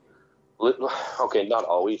it's... Okay, not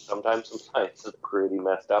always. Sometimes some science is pretty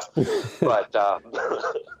messed up. But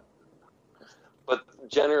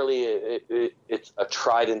generally, it's a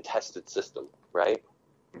tried and tested system, right?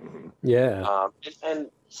 Yeah. And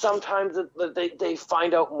sometimes they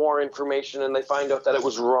find out more information and they find out that it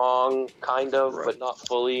was wrong, kind of, but not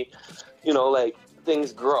fully.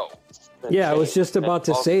 Things grow. Yeah, I was just about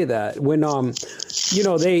to say that. When,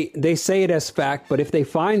 they say it as fact, but if they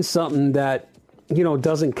find something that,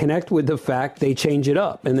 doesn't connect with the fact, they change it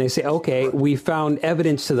up. And they say, okay, we found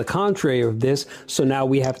evidence to the contrary of this, so now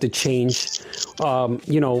we have to change,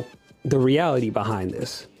 the reality behind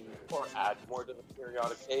this. Or add more to the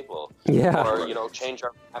periodic table. Yeah. Or, change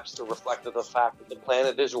our maps to reflect the fact that the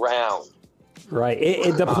planet is round. Right.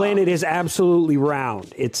 The planet is absolutely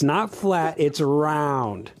round. It's not flat, it's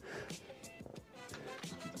round.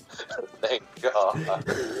 Thank God.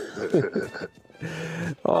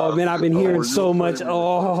 Oh, man, I've been hearing so much.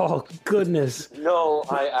 Oh, goodness. No,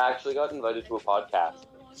 I actually got invited to a podcast.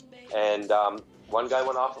 And one guy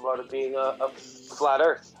went off about it being a flat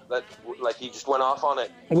Earth. He just went off on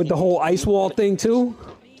it. With the whole ice wall thing, too?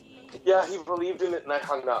 Yeah, he believed in it, and I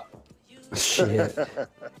hung up. Shit.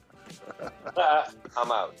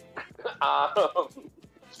 I'm out.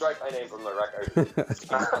 Strike my name from the record.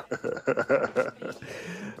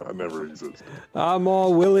 I never existed. I'm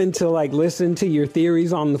all willing to listen to your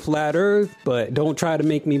theories on the flat Earth, but don't try to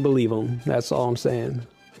make me believe them. That's all I'm saying.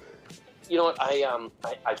 You know what? I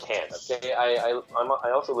can't. Okay, I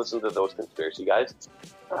also listen to those conspiracy guys.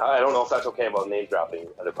 I don't know if that's okay about name dropping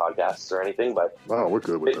other podcasts or anything, but no, we're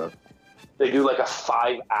good with that. They do a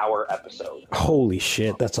 5-hour episode. Holy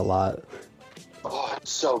shit, that's a lot. Oh, it's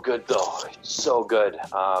so good, though. It's so good.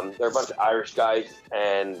 They're a bunch of Irish guys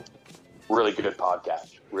and really good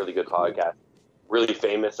podcast. Really good podcast. Really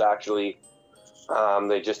famous, actually.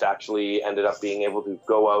 They just actually ended up being able to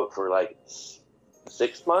go out for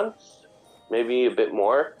 6 months, maybe a bit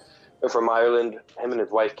more. They're from Ireland. Him and his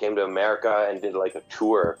wife came to America and did a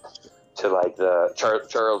tour to the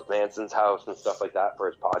Charles Manson's house and stuff like that for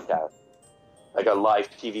his podcast. A live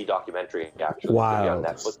TV documentary, actually. Wow. On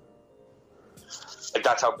Netflix.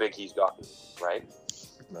 That's how big he's gotten, right?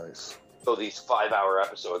 Nice. So these 5-hour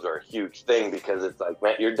episodes are a huge thing because it's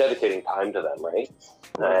man, you're dedicating time to them, right?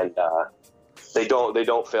 And they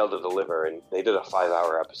don't fail to deliver. And they did a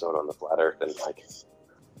 5-hour episode on the flat Earth, and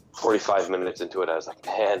 45 minutes into it, I was like,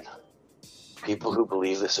 man, people who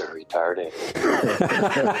believe this are retarded.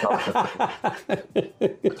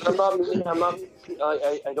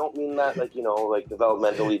 I don't mean that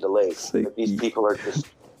developmentally delayed. These people are just...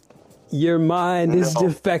 Your mind is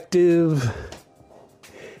defective.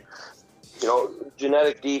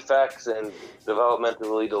 Genetic defects and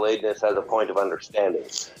developmentally delayedness has a point of understanding.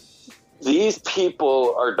 These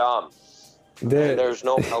people are dumb. There's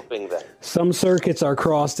no helping them. Some circuits are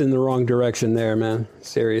crossed in the wrong direction there, man.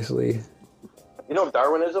 Seriously.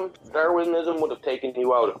 Darwinism? Darwinism would have taken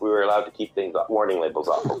you out if we were allowed to keep warning labels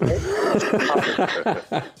off, okay?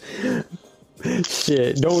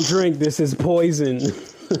 Shit, don't drink. This is poison.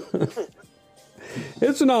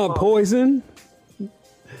 It's not poison.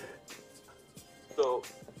 So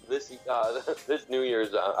this New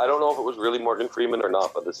Year's, I don't know if it was really Morgan Freeman or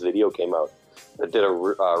not, but this video came out that did a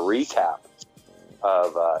recap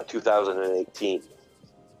of 2018,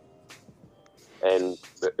 and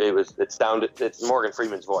it's Morgan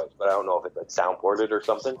Freeman's voice, but I don't know if it's sound ported or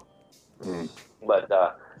something. But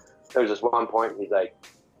there's this one point he's like,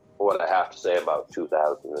 what I have to say about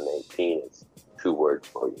 2018 is 2 words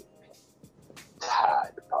for you.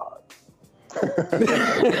 Tide Pod.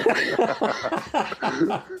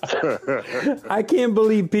 I can't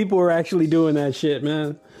believe people are actually doing that shit,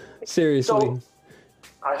 man. Seriously. So,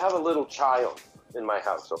 I have a little child in my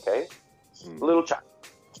house, okay? A little child.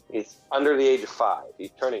 He's under the age of 5.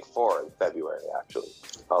 He's turning 4 in February, actually.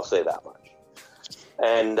 I'll say that much.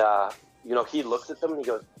 And, he looks at them and he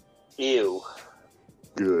goes, ew.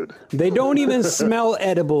 good. They don't even smell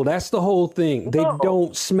edible. That's the whole thing. They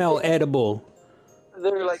don't smell edible.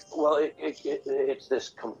 They're like, well, it's this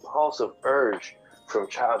compulsive urge from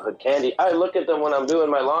childhood candy. I look at them when I'm doing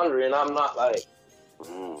my laundry, and I'm not like,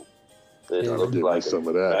 this looks like some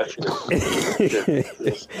of that.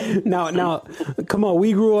 Now, come on.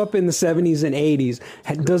 We grew up in the 70s and 80s.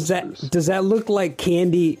 Does that look like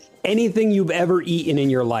candy? Anything you've ever eaten in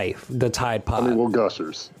your life? The Tide Pod. I mean, well,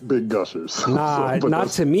 Gushers, big Gushers. Nah, not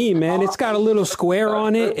to me, man. It's got a little square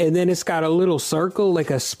on it, and then it's got a little circle like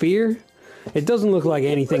a spear. It doesn't look like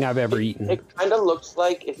anything I've ever eaten. It kind of looks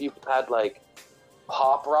like if you had like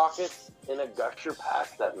Pop Rockets in a Gusher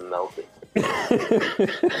pack that melted.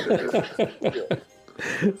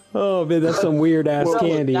 Oh man, that's some weird ass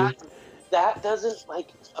candy. That doesn't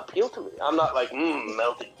like appeal to me. I'm not like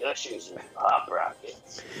melted Gushers and Pop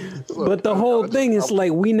Rockets. But the whole thing is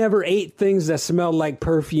like we never ate things that smelled like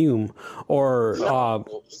perfume or.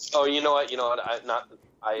 Oh, you know what?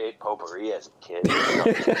 I ate potpourri as a kid.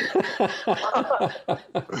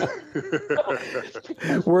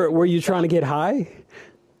 Were you trying to get high?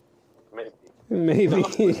 Maybe.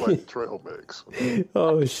 It's like trail mix.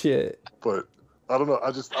 Oh shit. But I don't know.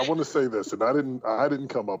 I want to say this, and I didn't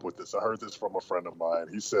come up with this. I heard this from a friend of mine.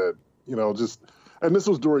 He said, and this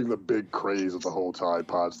was during the big craze of the whole Tide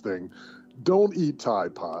Pods thing. Don't eat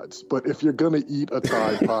Tide Pods, but if you're gonna eat a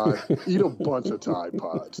Tide Pod, eat a bunch of Tide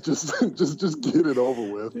Pods. Just get it over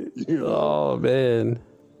with. Oh man.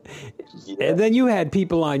 And then you had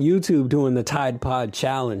people on YouTube doing the Tide Pod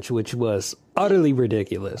challenge, which was utterly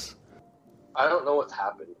ridiculous. I don't know what's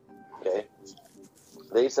happened. Okay,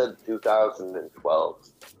 they said 2012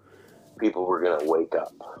 people were gonna wake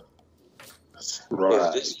up. Right.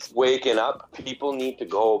 If this is waking up, people need to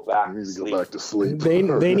go back to sleep. Go back to sleep. They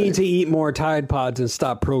need to eat more Tide Pods and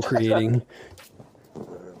stop procreating.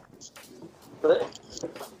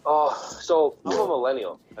 So I'm a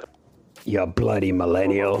millennial. You bloody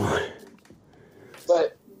millennial.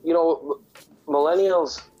 But,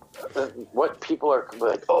 millennials, what people are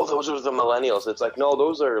like, those are the millennials. It's like, no,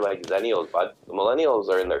 those are like zennials, but the millennials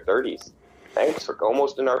are in their 30s. Thanks for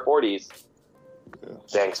almost in our 40s. Yeah.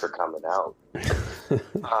 Thanks for coming out.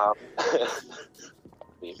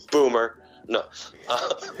 Boomer. No.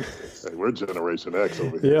 Hey, we're Generation X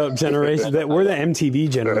over here. Yeah, generation. We're the MTV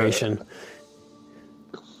generation.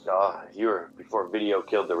 You were before video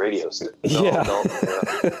killed the radio.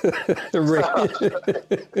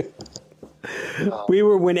 We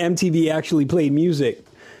were when MTV actually played music.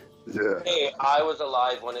 Yeah. Hey, I was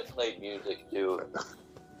alive when it played music too.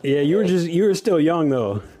 Yeah, you were still young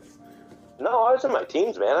though. No, I was in my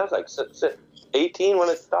teens, man. I was like 18 when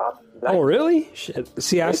it stopped. Oh, really? Shit.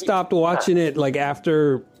 See, I stopped watching it like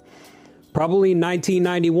after probably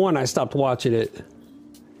 1991. I stopped watching it.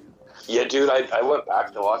 Yeah, dude, I went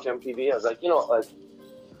back to watch MTV. I was like,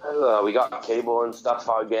 we got cable and stuff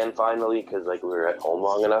again finally because like we were at home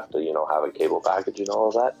long enough to have a cable package and all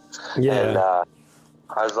of that. Yeah. And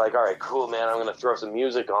I was like, all right, cool, man. I'm gonna throw some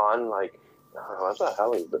music on. Like, what the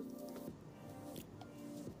hell is this?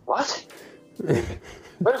 What?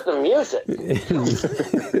 Where's the music?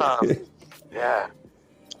 Yeah.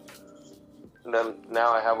 And then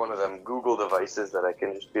now I have one of them Google devices that I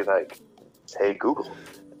can just be like, hey, Google.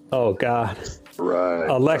 Oh, God. Right.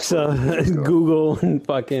 Alexa, Google, and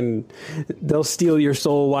fucking, they'll steal your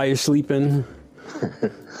soul while you're sleeping.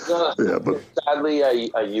 Yeah, but sadly,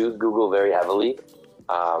 I use Google very heavily,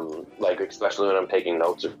 like especially when I'm taking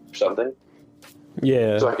notes or something.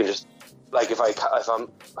 Yeah. So I can just, like, if I'm,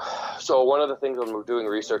 so one of the things I'm doing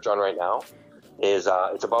research on right now is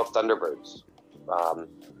it's about Thunderbirds.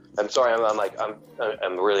 I'm sorry,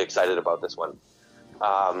 I'm really excited about this one.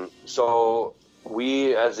 So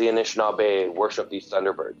we, as the Anishinaabe, worship these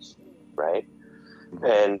Thunderbirds, right?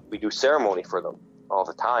 And we do ceremony for them all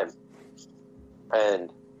the time.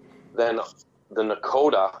 And then the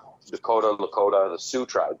Lakota, the Sioux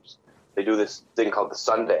tribes, they do this thing called the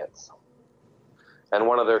Sundance. And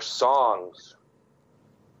one of their songs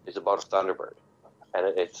is about a Thunderbird. And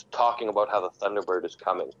it's talking about how the Thunderbird is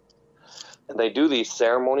coming. And they do these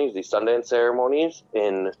ceremonies, these Sundance ceremonies,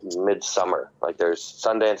 in midsummer. Like there's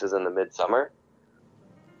Sundances in the midsummer.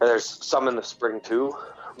 And there's some in the spring too.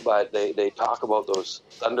 But they talk about those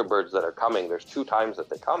Thunderbirds that are coming. There's 2 times that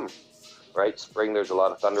they come, right? Spring, there's a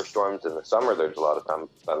lot of thunderstorms. In the summer, there's a lot of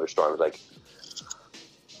thunderstorms.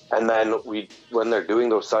 And then when they're doing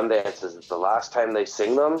those Sundances, the last time they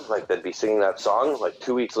sing them, like they'd be singing that song, like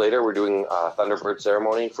 2 weeks later, we're doing a Thunderbird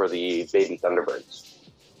ceremony for the baby Thunderbirds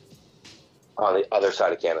on the other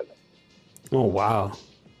side of Canada. Oh, wow.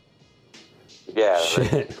 Yeah.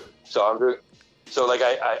 Shit. So I'm doing, So like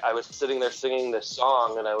I was sitting there singing this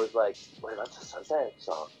song, and I was like, wait, that's a Sunday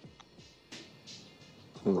song.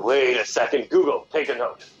 Wait a second, Google, take a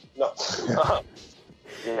note. No.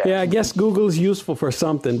 Yeah, I guess Google's useful for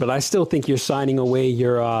something, but I still think you're signing away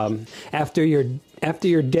your after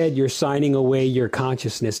you're dead, you're signing away your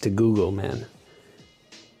consciousness to Google, man.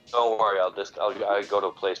 Don't worry, I'll go to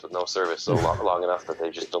a place with no service so long enough that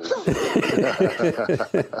they just don't.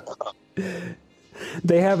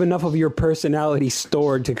 They have enough of your personality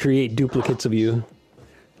stored to create duplicates of you.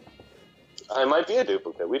 I might be a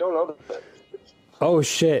duplicate. We don't know that. Oh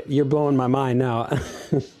shit, you're blowing my mind now.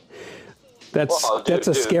 That's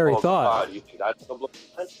a scary thought. God, you think that's the blow?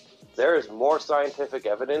 There is more scientific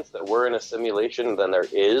evidence that we're in a simulation than there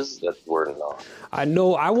is that we're not. I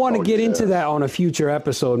know. I want to get into that on a future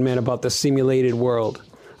episode, man, about the simulated world.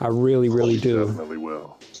 I really, really do. Definitely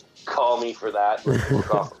will. Call me for that. We'll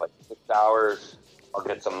talk for like 6 hours. I'll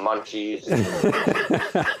get some munchies.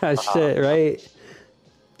 Shit, right?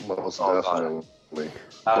 Most definitely.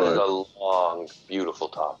 That is a long, beautiful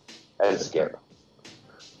talk. And it's scary.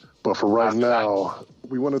 But for right now,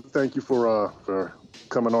 we want to thank you for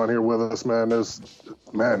coming on here with us, man. There's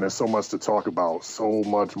so much to talk about, so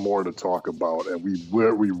much more to talk about, and we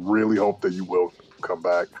really hope that you will come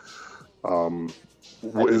back.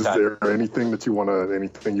 Is there anything you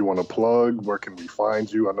want to plug? Where can we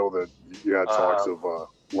find you? I know that you had talks of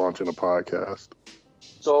launching a podcast.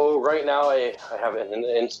 So right now I have an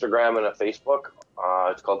Instagram and a Facebook.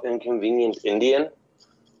 It's called Inconvenient Indian.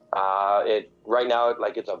 Right now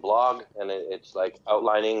it's a blog, and it's like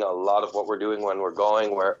outlining a lot of what we're doing when we're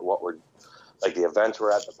going, what we're like, the events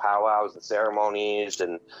we're at, the powwows, the ceremonies,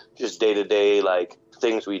 and just day-to-day like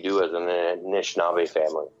things we do as an Anishinaabe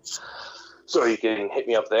family. So you can hit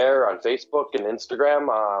me up there on Facebook and Instagram.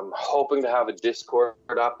 I'm hoping to have a Discord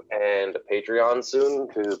up and a Patreon soon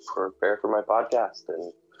to prepare for my podcast.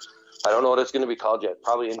 And I don't know what it's going to be called yet.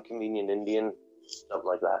 Probably Inconvenient Indian, something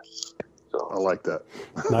like that. So I like that.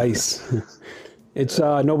 Nice. It's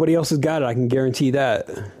nobody else has got it. I can guarantee that.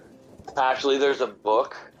 Actually, there's a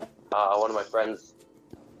book. One of my friends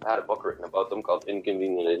had a book written about them called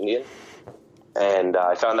Inconvenient Indian. And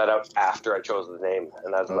I found that out after I chose the name.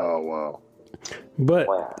 And I was like, oh, wow. But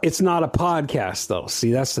it's not a podcast, though.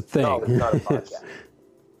 See, that's the thing. No, it's not a podcast.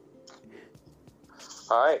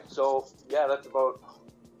 All right. So, yeah, that's about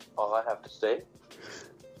all I have to say.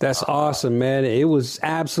 That's awesome, man. It was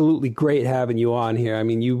absolutely great having you on here. I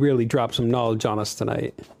mean, you really dropped some knowledge on us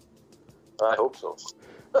tonight. I hope so.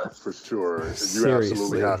 For sure. You Seriously.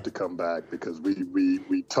 absolutely have to come back, because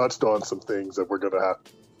we touched on some things that we're going to have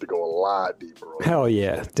to go a lot deeper on. Hell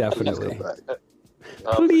yeah, definitely. Come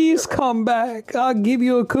Please come back. I'll give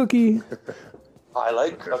you a cookie. I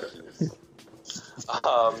like cookies.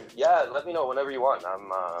 Yeah, let me know whenever you want.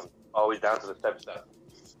 I'm always down for this type of stuff.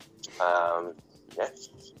 Yeah.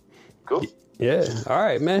 Cool. Yeah. All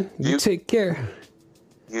right, man. You take care.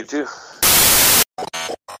 You too.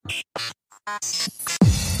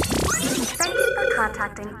 Thank you for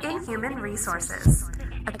contacting Inhuman Resources,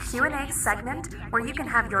 a Q&A segment where you can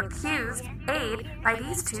have your Q's aid by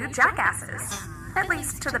these two jackasses, at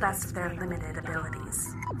least to the best of their limited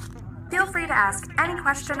abilities. Feel free to ask any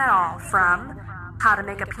question at all, from how to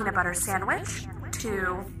make a peanut butter sandwich,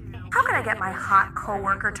 to how can I get my hot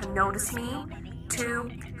coworker to notice me,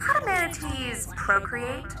 to how do manatees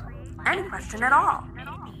procreate? Any question at all.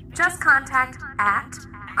 Just contact at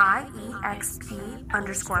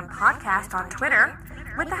IEXP_podcast on Twitter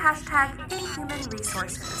with the hashtag Inhuman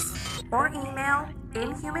Resources, or email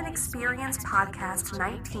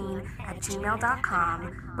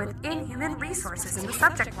inhumanexperiencepodcast19@gmail.com with Inhuman Resources in the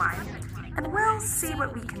subject line, and we'll see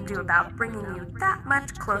what we can do about bringing you that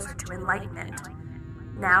much closer to enlightenment.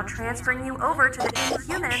 Now transferring you over to the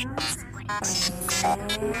Inhumans.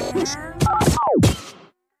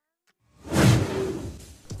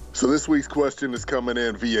 So this week's question is coming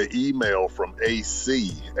in via email from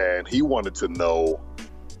AC, and he wanted to know,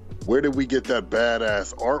 where did we get that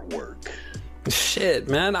badass artwork? Shit,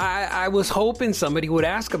 man. I was hoping somebody would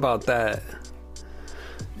ask about that.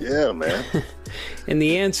 Yeah, man. And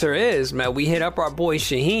the answer is, man, we hit up our boy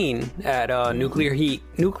Shaheen at Nuclear Heat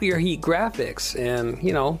Graphics, and,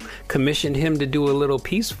 commissioned him to do a little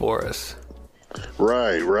piece for us.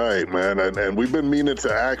 Right, man. And we've been meaning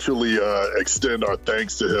to actually extend our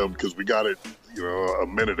thanks to him, because we got it, a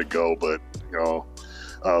minute ago, but,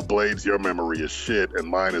 Blades, your memory is shit and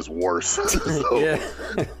mine is worse. So, yeah.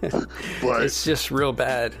 But it's just real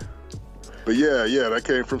bad. But yeah, that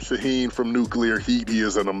came from Shaheen from Nuclear Heat. He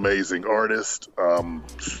is an amazing artist.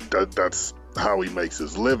 That's how he makes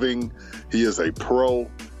his living. He is a pro.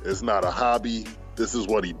 It's not a hobby. This is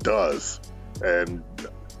what he does. And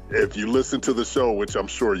if you listen to the show, which I'm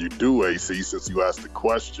sure you do, AC, since you asked the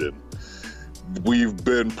question, we've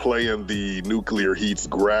been playing the Nuclear Heat's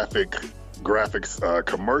graphics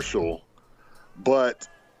commercial, but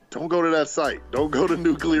don't go to that site. Don't go to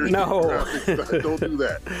Nuclear Heat graphics. Don't do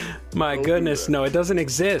that. My goodness, no, it doesn't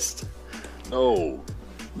exist. No.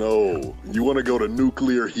 You want to go to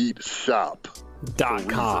Nuclear Heat Shop.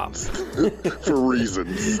 .com. For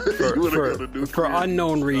reasons. For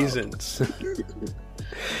unknown reasons.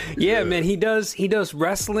 Yeah, man, he does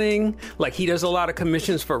wrestling. Like, he does a lot of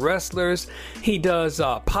commissions for wrestlers. He does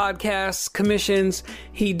podcast commissions.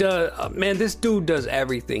 He does, man, this dude does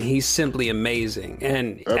everything. He's simply amazing,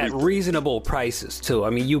 and at reasonable prices too. I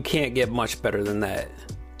mean, you can't get much better than that.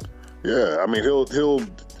 Yeah, I mean,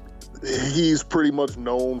 he's pretty much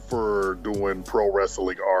known for doing pro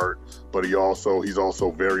wrestling art, but he's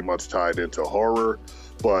also very much tied into horror.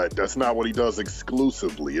 But that's not what he does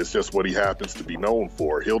exclusively. It's just what he happens to be known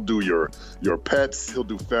for. He'll do your pets. He'll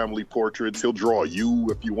do family portraits. He'll draw you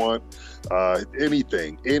if you want.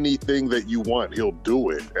 Anything that you want, he'll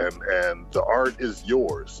do it. And the art is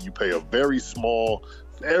yours. You pay a very small,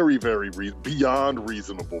 very, very beyond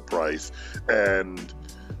reasonable price. And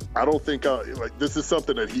I don't think this is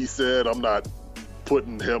something that he said. I'm not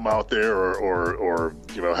putting him out there or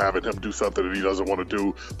having him do something that he doesn't want to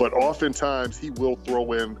do, but oftentimes he will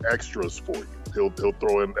throw in extras for you. He'll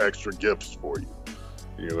throw in extra gifts for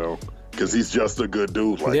you, because he's just a good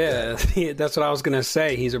dude that. Yeah, that's what I was gonna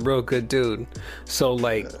say. He's a real good dude. So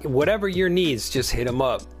whatever your needs, just hit him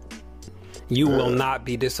up. You will not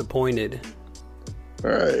be disappointed.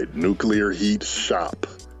 All right, Nuclear Heat Shop.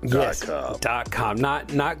 Yes, .com. Not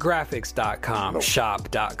graphics.com, nope.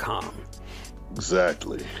 Shop.com.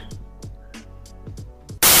 Exactly.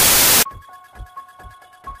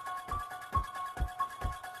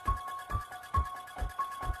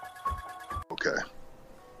 Okay.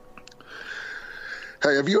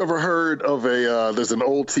 Hey, have you ever heard of there's an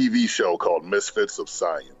old TV show called Misfits of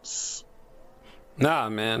Science? Nah,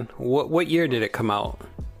 man. What year did it come out?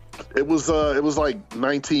 It was like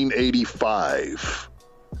 1985.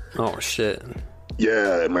 Oh shit.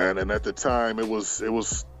 Yeah, man, and at the time it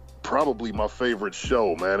was probably my favorite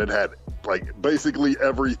show, man. It had basically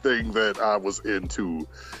everything that I was into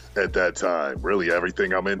at that time. Really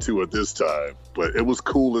everything I'm into at this time. But it was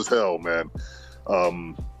cool as hell, man.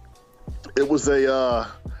 It was it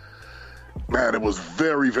was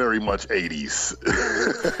very, very much 80s.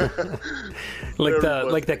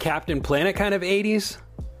 like the Captain Planet kind of 80s?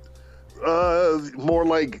 More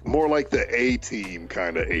like the A-Team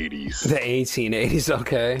kind of 80s. The A-Team 80s,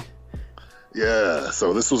 okay. Yeah,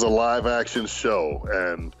 so this was a live action show,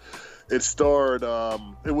 and it starred,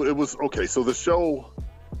 it was, okay, so the show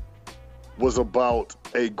was about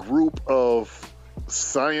a group of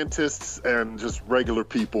scientists and just regular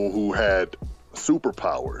people who had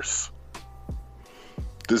superpowers.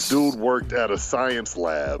 This dude worked at a science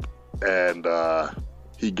lab, and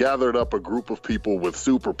he gathered up a group of people with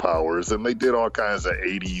superpowers, and they did all kinds of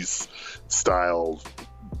 80s style,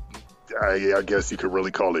 I guess you could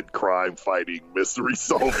really call it crime fighting, mystery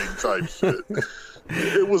solving type shit.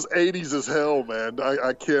 It was 80s as hell, man.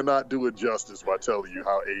 I cannot do it justice by telling you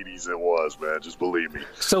how 80s it was, man. Just believe me.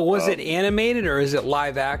 So was it animated or is it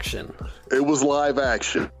live action? It was live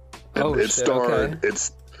action. Oh, it shit, starred, okay.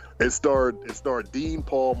 It starred Dean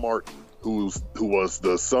Paul Martin, who was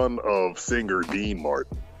the son of singer Dean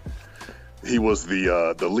Martin. He was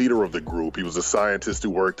the leader of the group. He was a scientist who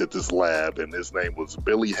worked at this lab, and his name was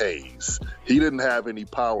Billy Hayes. He didn't have any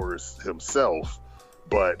powers himself,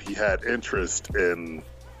 but he had interest in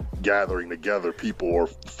gathering together people or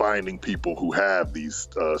finding people who have these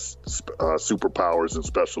superpowers and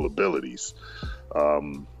special abilities.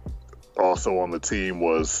 Also on the team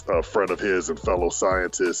was a friend of his and fellow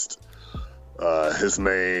scientist. His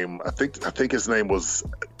name, I think his name was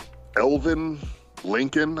Elvin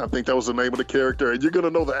Lincoln. I think that was the name of the character. And you're going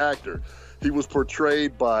to know the actor. He was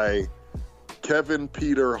portrayed by Kevin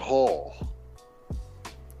Peter Hall.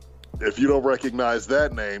 If you don't recognize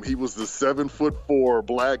that name, he was the 7'4"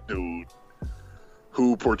 black dude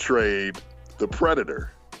who portrayed the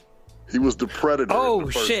Predator. He was the Predator. Oh,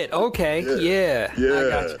 shit. Okay. Yeah. I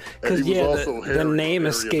got you. Because, the name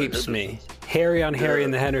escapes me. Harry on Harry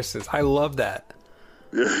and the Hendersons. I love that.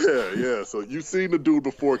 Yeah. So you've seen the dude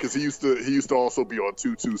before because he used to also be on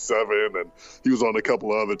 227, and he was on a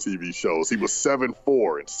couple of other TV shows. He was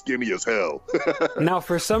 7'4" and skinny as hell. Now,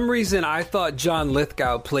 for some reason, I thought John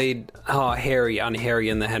Lithgow played Harry on Harry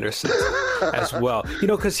and the Hendersons as well.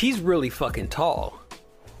 Because he's really fucking tall.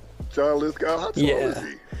 John Lithgow? How tall is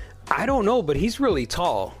he? I don't know, but he's really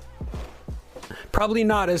tall. Probably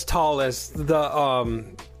not as tall as the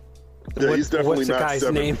Yeah, he's definitely what's the not guy's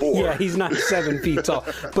 7'4". name? Yeah, he's not 7 feet tall,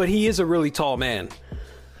 but he is a really tall man.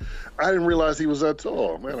 I didn't realize he was that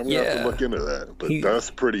tall, man. I'm gonna have to look into that. But that's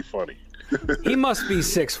pretty funny. He must be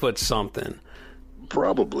 6 foot something.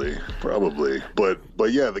 Probably. But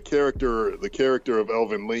yeah, the character of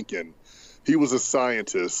Elvin Lincoln, he was a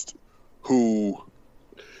scientist who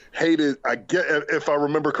hated, if I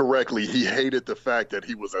remember correctly, he hated the fact that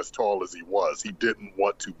he was as tall as he was. He didn't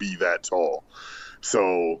want to be that tall.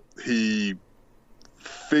 So he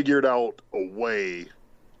figured out a way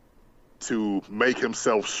to make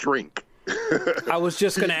himself shrink. I was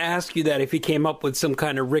just going to ask you that if he came up with some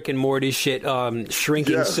kind of Rick and Morty shit,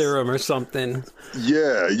 shrinking serum or something.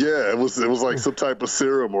 Yeah. It was like some type of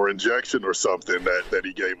serum or injection or something that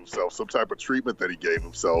he gave himself, some type of treatment that he gave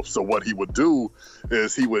himself. So what he would do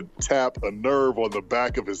is he would tap a nerve on the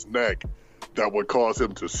back of his neck that would cause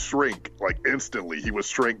him to shrink, like instantly. He would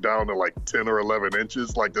shrink down to like 10 or 11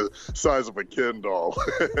 inches, like the size of a Ken doll.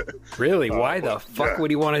 Really? Why the fuck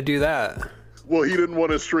would he want to do that? Well, he didn't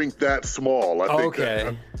want to shrink that small.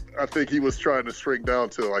 I think he was trying to shrink down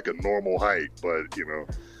to like a normal height, but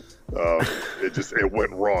it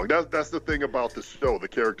went wrong. That's the thing about the show. The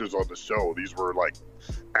characters on the show, these were like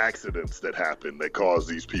accidents that happened that caused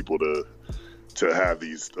these people to have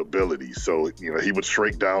these abilities. So he would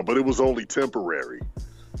shrink down, but it was only temporary.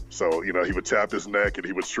 So he would tap his neck and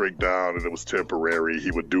he would shrink down, and it was temporary.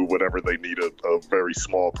 He would do whatever they needed a very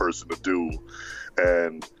small person to do,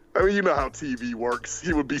 and I mean, you know how TV works.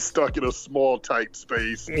 He would be stuck in a small, tight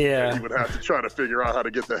space. Yeah. And he would have to try to figure out how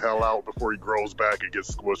to get the hell out before he grows back and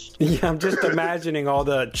gets squished. Yeah, I'm just imagining all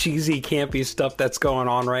the cheesy, campy stuff that's going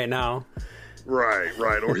on right now. Right.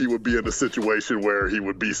 Or he would be in a situation where he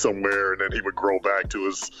would be somewhere and then he would grow back to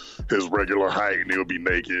his regular height and he would be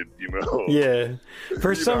naked, Yeah.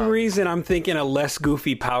 For some reason, I'm thinking of less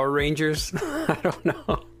goofy Power Rangers. I don't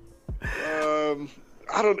know.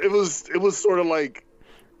 It was sort of like,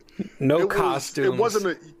 no costumes. It wasn't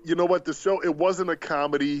the show, it wasn't a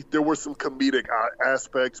comedy. There were some comedic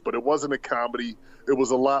aspects, but it wasn't a comedy. It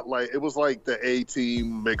was like the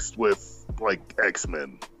A-Team mixed with like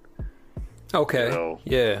X-Men. Okay.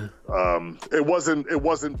 Yeah. It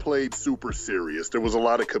wasn't played super serious. There was a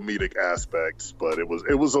lot of comedic aspects, but it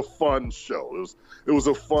was a fun show. It was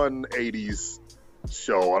a fun 80s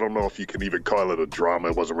show. I don't know if you can even call it a drama.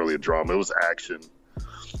 It wasn't really a drama. It was action.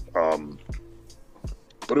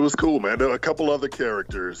 But it was cool, man. There were a couple other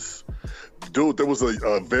characters. Dude, there was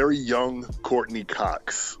a very young Courtney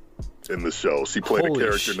Cox in the show. She played a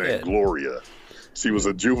character named Gloria. She was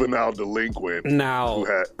a juvenile delinquent. Now,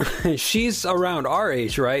 she's around our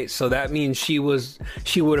age, right? So that means she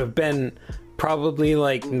would have been probably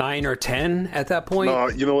like 9 or 10 at that point. No,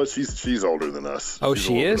 you know what? She's older than us. Oh,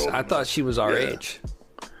 she is? I thought she was our age.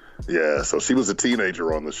 Yeah, so she was a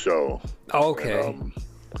teenager on the show. Okay. And,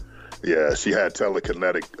 yeah, she had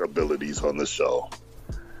telekinetic abilities on the show.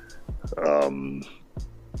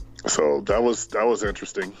 So that was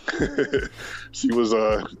interesting. She was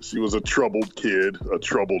a troubled kid, a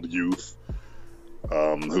troubled youth,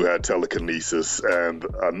 who had telekinesis. And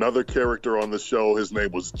another character on the show, his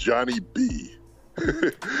name was Johnny B.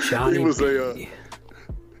 Johnny B.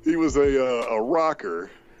 He was a rocker.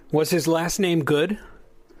 Was his last name Good?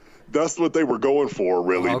 That's what they were going for,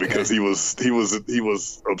 really, because he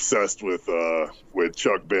was obsessed with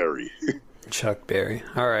Chuck Berry. Chuck Berry.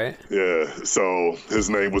 All right. Yeah. So his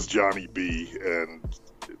name was Johnny B, and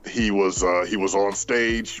he was on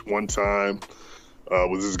stage one time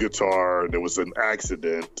with his guitar, and there was an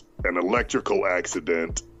accident, an electrical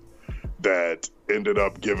accident that ended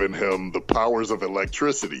up giving him the powers of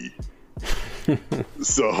electricity.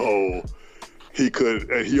 So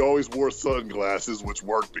he always wore sunglasses, which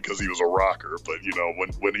worked because he was a rocker. But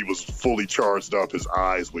when he was fully charged up, his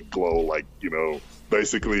eyes would glow like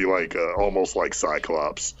basically like almost like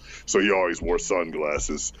Cyclops. So he always wore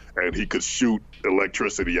sunglasses, and he could shoot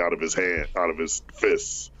electricity out of his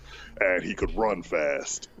fists, and he could run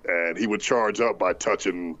fast, and he would charge up by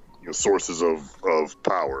touching sources of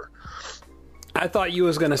power. I thought you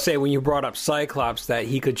was going to say when you brought up Cyclops that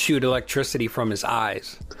he could shoot electricity from his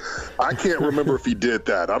eyes. I can't remember if he did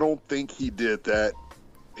that. I don't think he did that.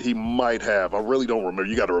 He might have. I really don't remember.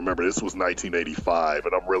 You got to remember, this was 1985,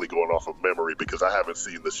 and I'm really going off of memory because I haven't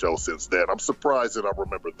seen the show since then. I'm surprised that I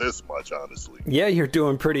remember this much, honestly. Yeah, you're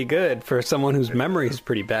doing pretty good for someone whose memory is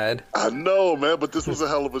pretty bad. I know, man, but this was a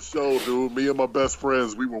hell of a show, dude. Me and my best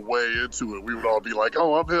friends, we were way into it. We would all be like,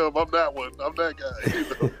 oh, I'm him, I'm that one, I'm that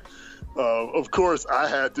guy, Of course, I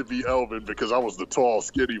had to be Elvin because I was the tall,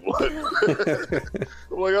 skinny one.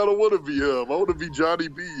 I'm like, I don't want to be him. I want to be Johnny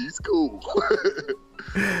B. He's cool.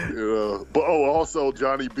 But also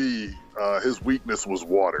Johnny B. His weakness was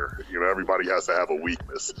water. Everybody has to have a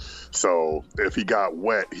weakness. So if he got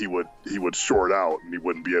wet, he would short out and he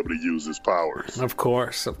wouldn't be able to use his powers. Of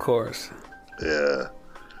course. Yeah.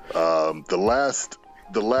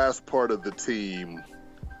 The last part of the team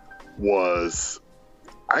was,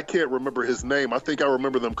 I can't remember his name. I think I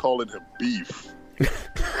remember them calling him Beef.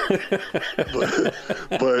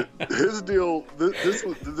 but his deal,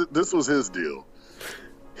 this was his deal.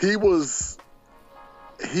 He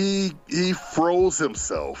froze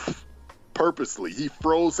himself purposely. He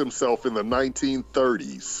froze himself in the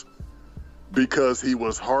 1930s because he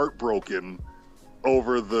was heartbroken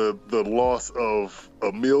over the loss of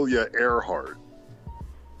Amelia Earhart.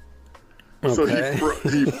 Okay. So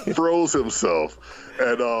he froze himself,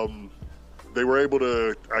 and they were able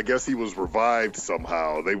to. I guess he was revived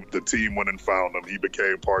somehow. The team went and found him. He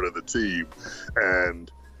became part of the team,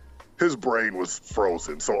 and his brain was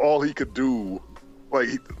frozen. So all he could do,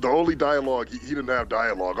 the only dialogue, he didn't have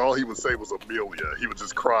dialogue. All he would say was Amelia. He would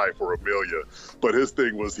just cry for Amelia. But his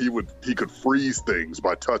thing was he could freeze things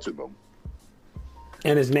by touching them.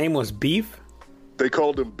 And his name was Beef? They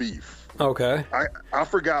called him Beef. Okay. I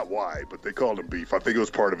forgot why, but they called him Beef. I think it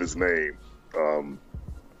was part of his name.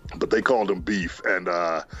 But they called him Beef. And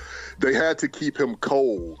they had to keep him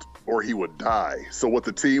cold or he would die. So what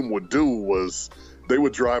the team would do was they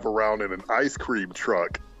would drive around in an ice cream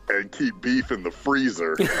truck and keep Beef in the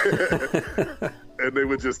freezer. And they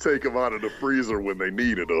would just take him out of the freezer when they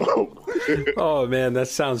needed him. Oh, man, that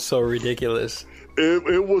sounds so ridiculous.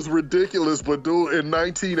 It was ridiculous, but dude, in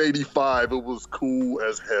 1985, it was cool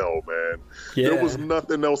as hell, man. Yeah. There was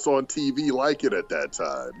nothing else on TV like it at that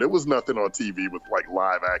time. There was nothing on TV with a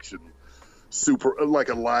live action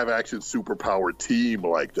superpowered team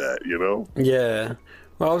like that, Yeah.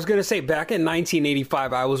 Well, I was going to say, back in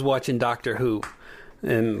 1985, I was watching Doctor Who,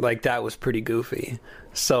 and that was pretty goofy.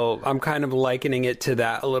 So I'm kind of likening it to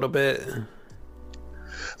that a little bit.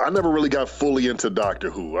 I never really got fully into Doctor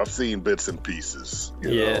Who. I've seen bits and pieces.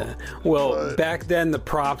 Yeah. Well, back then, the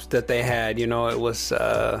props that they had, it was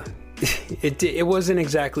it wasn't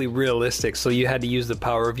exactly realistic, so you had to use the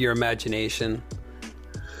power of your imagination.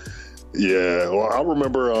 Yeah, well, I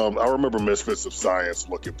remember Misfits of Science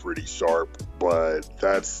looking pretty sharp, but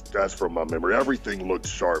that's from my memory. Everything looked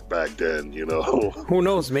sharp back then, Who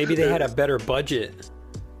knows? Maybe they had a better budget.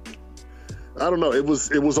 I don't know. It was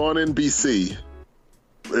on NBC.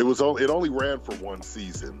 It only ran for one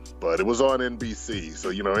season, but it was on NBC.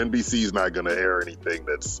 So NBC's not going to air anything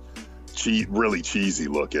that's really cheesy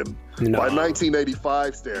looking. No. By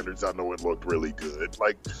 1985 standards, I know it looked really good.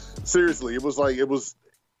 Seriously, it was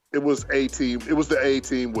A-Team. It was the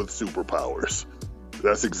A-Team with superpowers.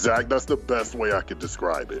 That's the best way I could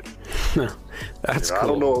describe it. That's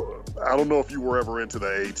cool. I don't know if you were ever into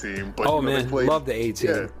the A-Team, but man, love the A-Team.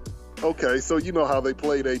 Yeah. Okay, so you know how they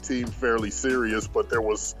played A-Team fairly serious, but there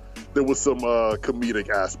was some comedic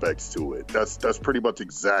aspects to it. That's pretty much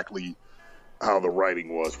exactly how the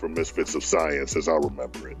writing was for Misfits of Science, as I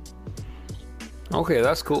remember it. Okay,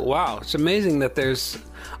 that's cool. Wow, it's amazing that there's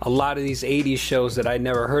a lot of these 80s shows that I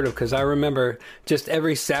never heard of, because I remember just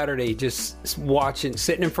every Saturday just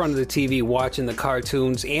sitting in front of the TV watching the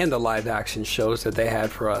cartoons and the live action shows that they had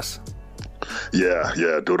for us. Yeah,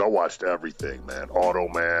 dude, I watched everything, man.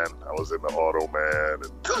 Automan, I was into Automan,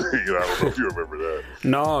 and I don't know if you remember that.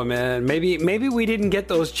 No, man, maybe we didn't get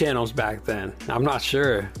those channels back then. I'm not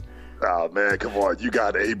sure. Oh, man, come on. You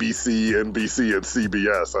got ABC, NBC, and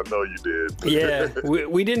CBS. I know you did. Yeah,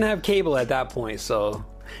 we didn't have cable at that point, so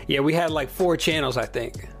yeah, we had 4 channels, I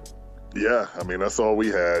think. Yeah, I mean, that's all we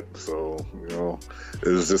had. So, it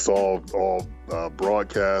was just all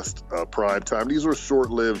broadcast prime time. These were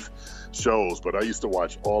short-lived shows, but I used to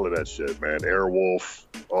watch all of that shit, man. Airwolf.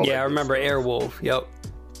 Yeah, I remember Airwolf. Yep.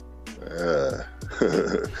 Yeah.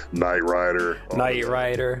 Knight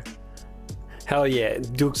Rider. Hell yeah,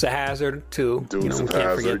 Dukes of Hazzard too. Dukes of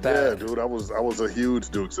Hazzard. Yeah, dude, I was a huge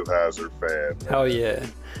Dukes of Hazzard fan. Man. Hell yeah.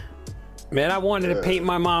 Man, I wanted to paint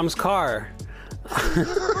my mom's car.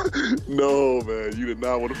 No, man, you did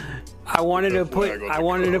not want to. I wanted to put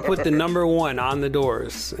the number 1 on the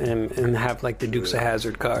doors and have the Dukes of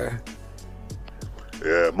Hazzard car.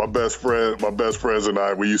 Yeah, my best friends and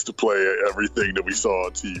I, we used to play everything that we saw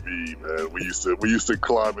on TV, man. We used to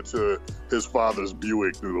climb into his father's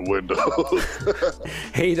Buick through the window.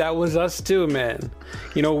 Hey, that was us too, man.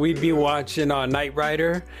 We'd be watching Knight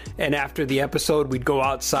Rider, and after the episode, we'd go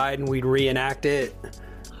outside and we'd reenact it.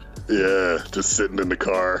 Yeah, just sitting in the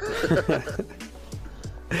car.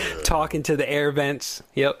 Talking to the air vents.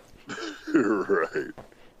 Yep.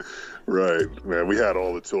 Right, man. We had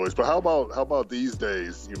all the toys, but how about these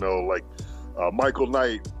days? You know, like Michael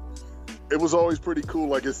Knight. It was always pretty cool.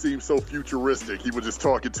 Like, it seemed so futuristic. He was just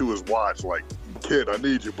talking to his watch, like, "Kid, I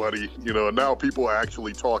need you, buddy." You know. And now people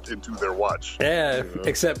actually talk into their watch. Yeah, you know?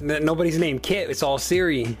 Except that nobody's named Kit. It's all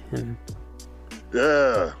Siri.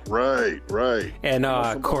 Yeah, right. And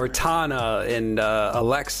Cortana and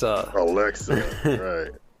Alexa.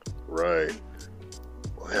 Right.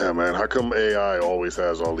 Yeah, man. How come AI always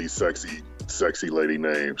has all these sexy lady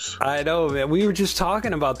names? I know, man. We were just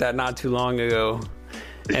talking about that not too long ago.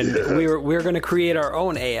 And we're going to create our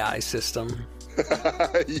own AI system.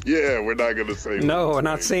 Yeah, we're not going to say no. We're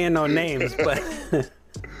not saying no names, but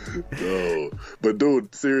no. But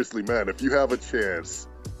dude, seriously, man, if you have a chance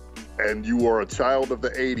and you are a child of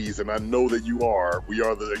the 80s, and I know that you are, we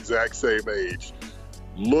are the exact same age.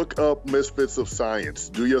 Look up Misfits of Science.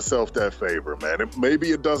 Do yourself that favor, man.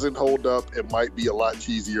 Maybe it doesn't hold up. It might be a lot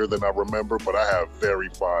cheesier than I remember, but I have very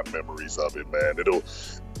fond memories of it, man.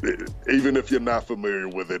 Even if you're not familiar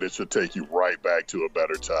with it, it should take you right back to a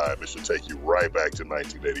better time. It should take you right back to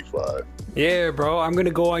 1985. Yeah, bro. I'm going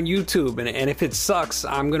to go on YouTube, and if it sucks,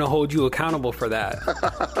 I'm going to hold you accountable for that.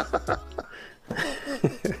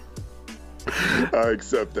 I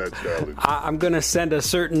accept that challenge. I'm going to send a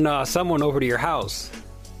certain someone over to your house.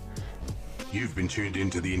 You've been tuned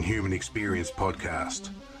into the Inhuman Experience podcast.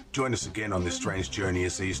 Join us again on this strange journey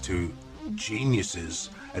as these two geniuses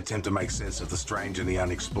attempt to make sense of the strange and the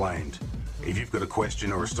unexplained. If you've got a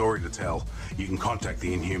question or a story to tell, you can contact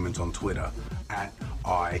the Inhumans on Twitter at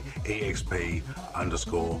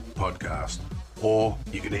IEXP_podcast. Or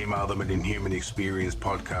you can email them at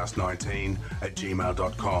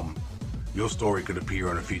inhumanexperiencepodcast19@gmail.com. Your story could appear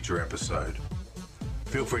on a future episode.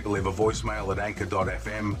 Feel free to leave a voicemail at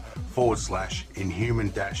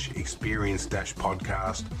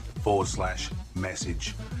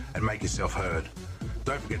anchor.fm/inhuman-experience-podcast/message and make yourself heard.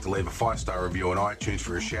 Don't forget to leave a 5-star review on iTunes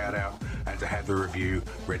for a shout out and to have the review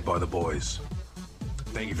read by the boys.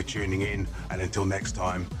 Thank you for tuning in, and until next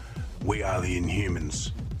time, we are the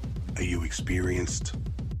Inhumans. Are you experienced?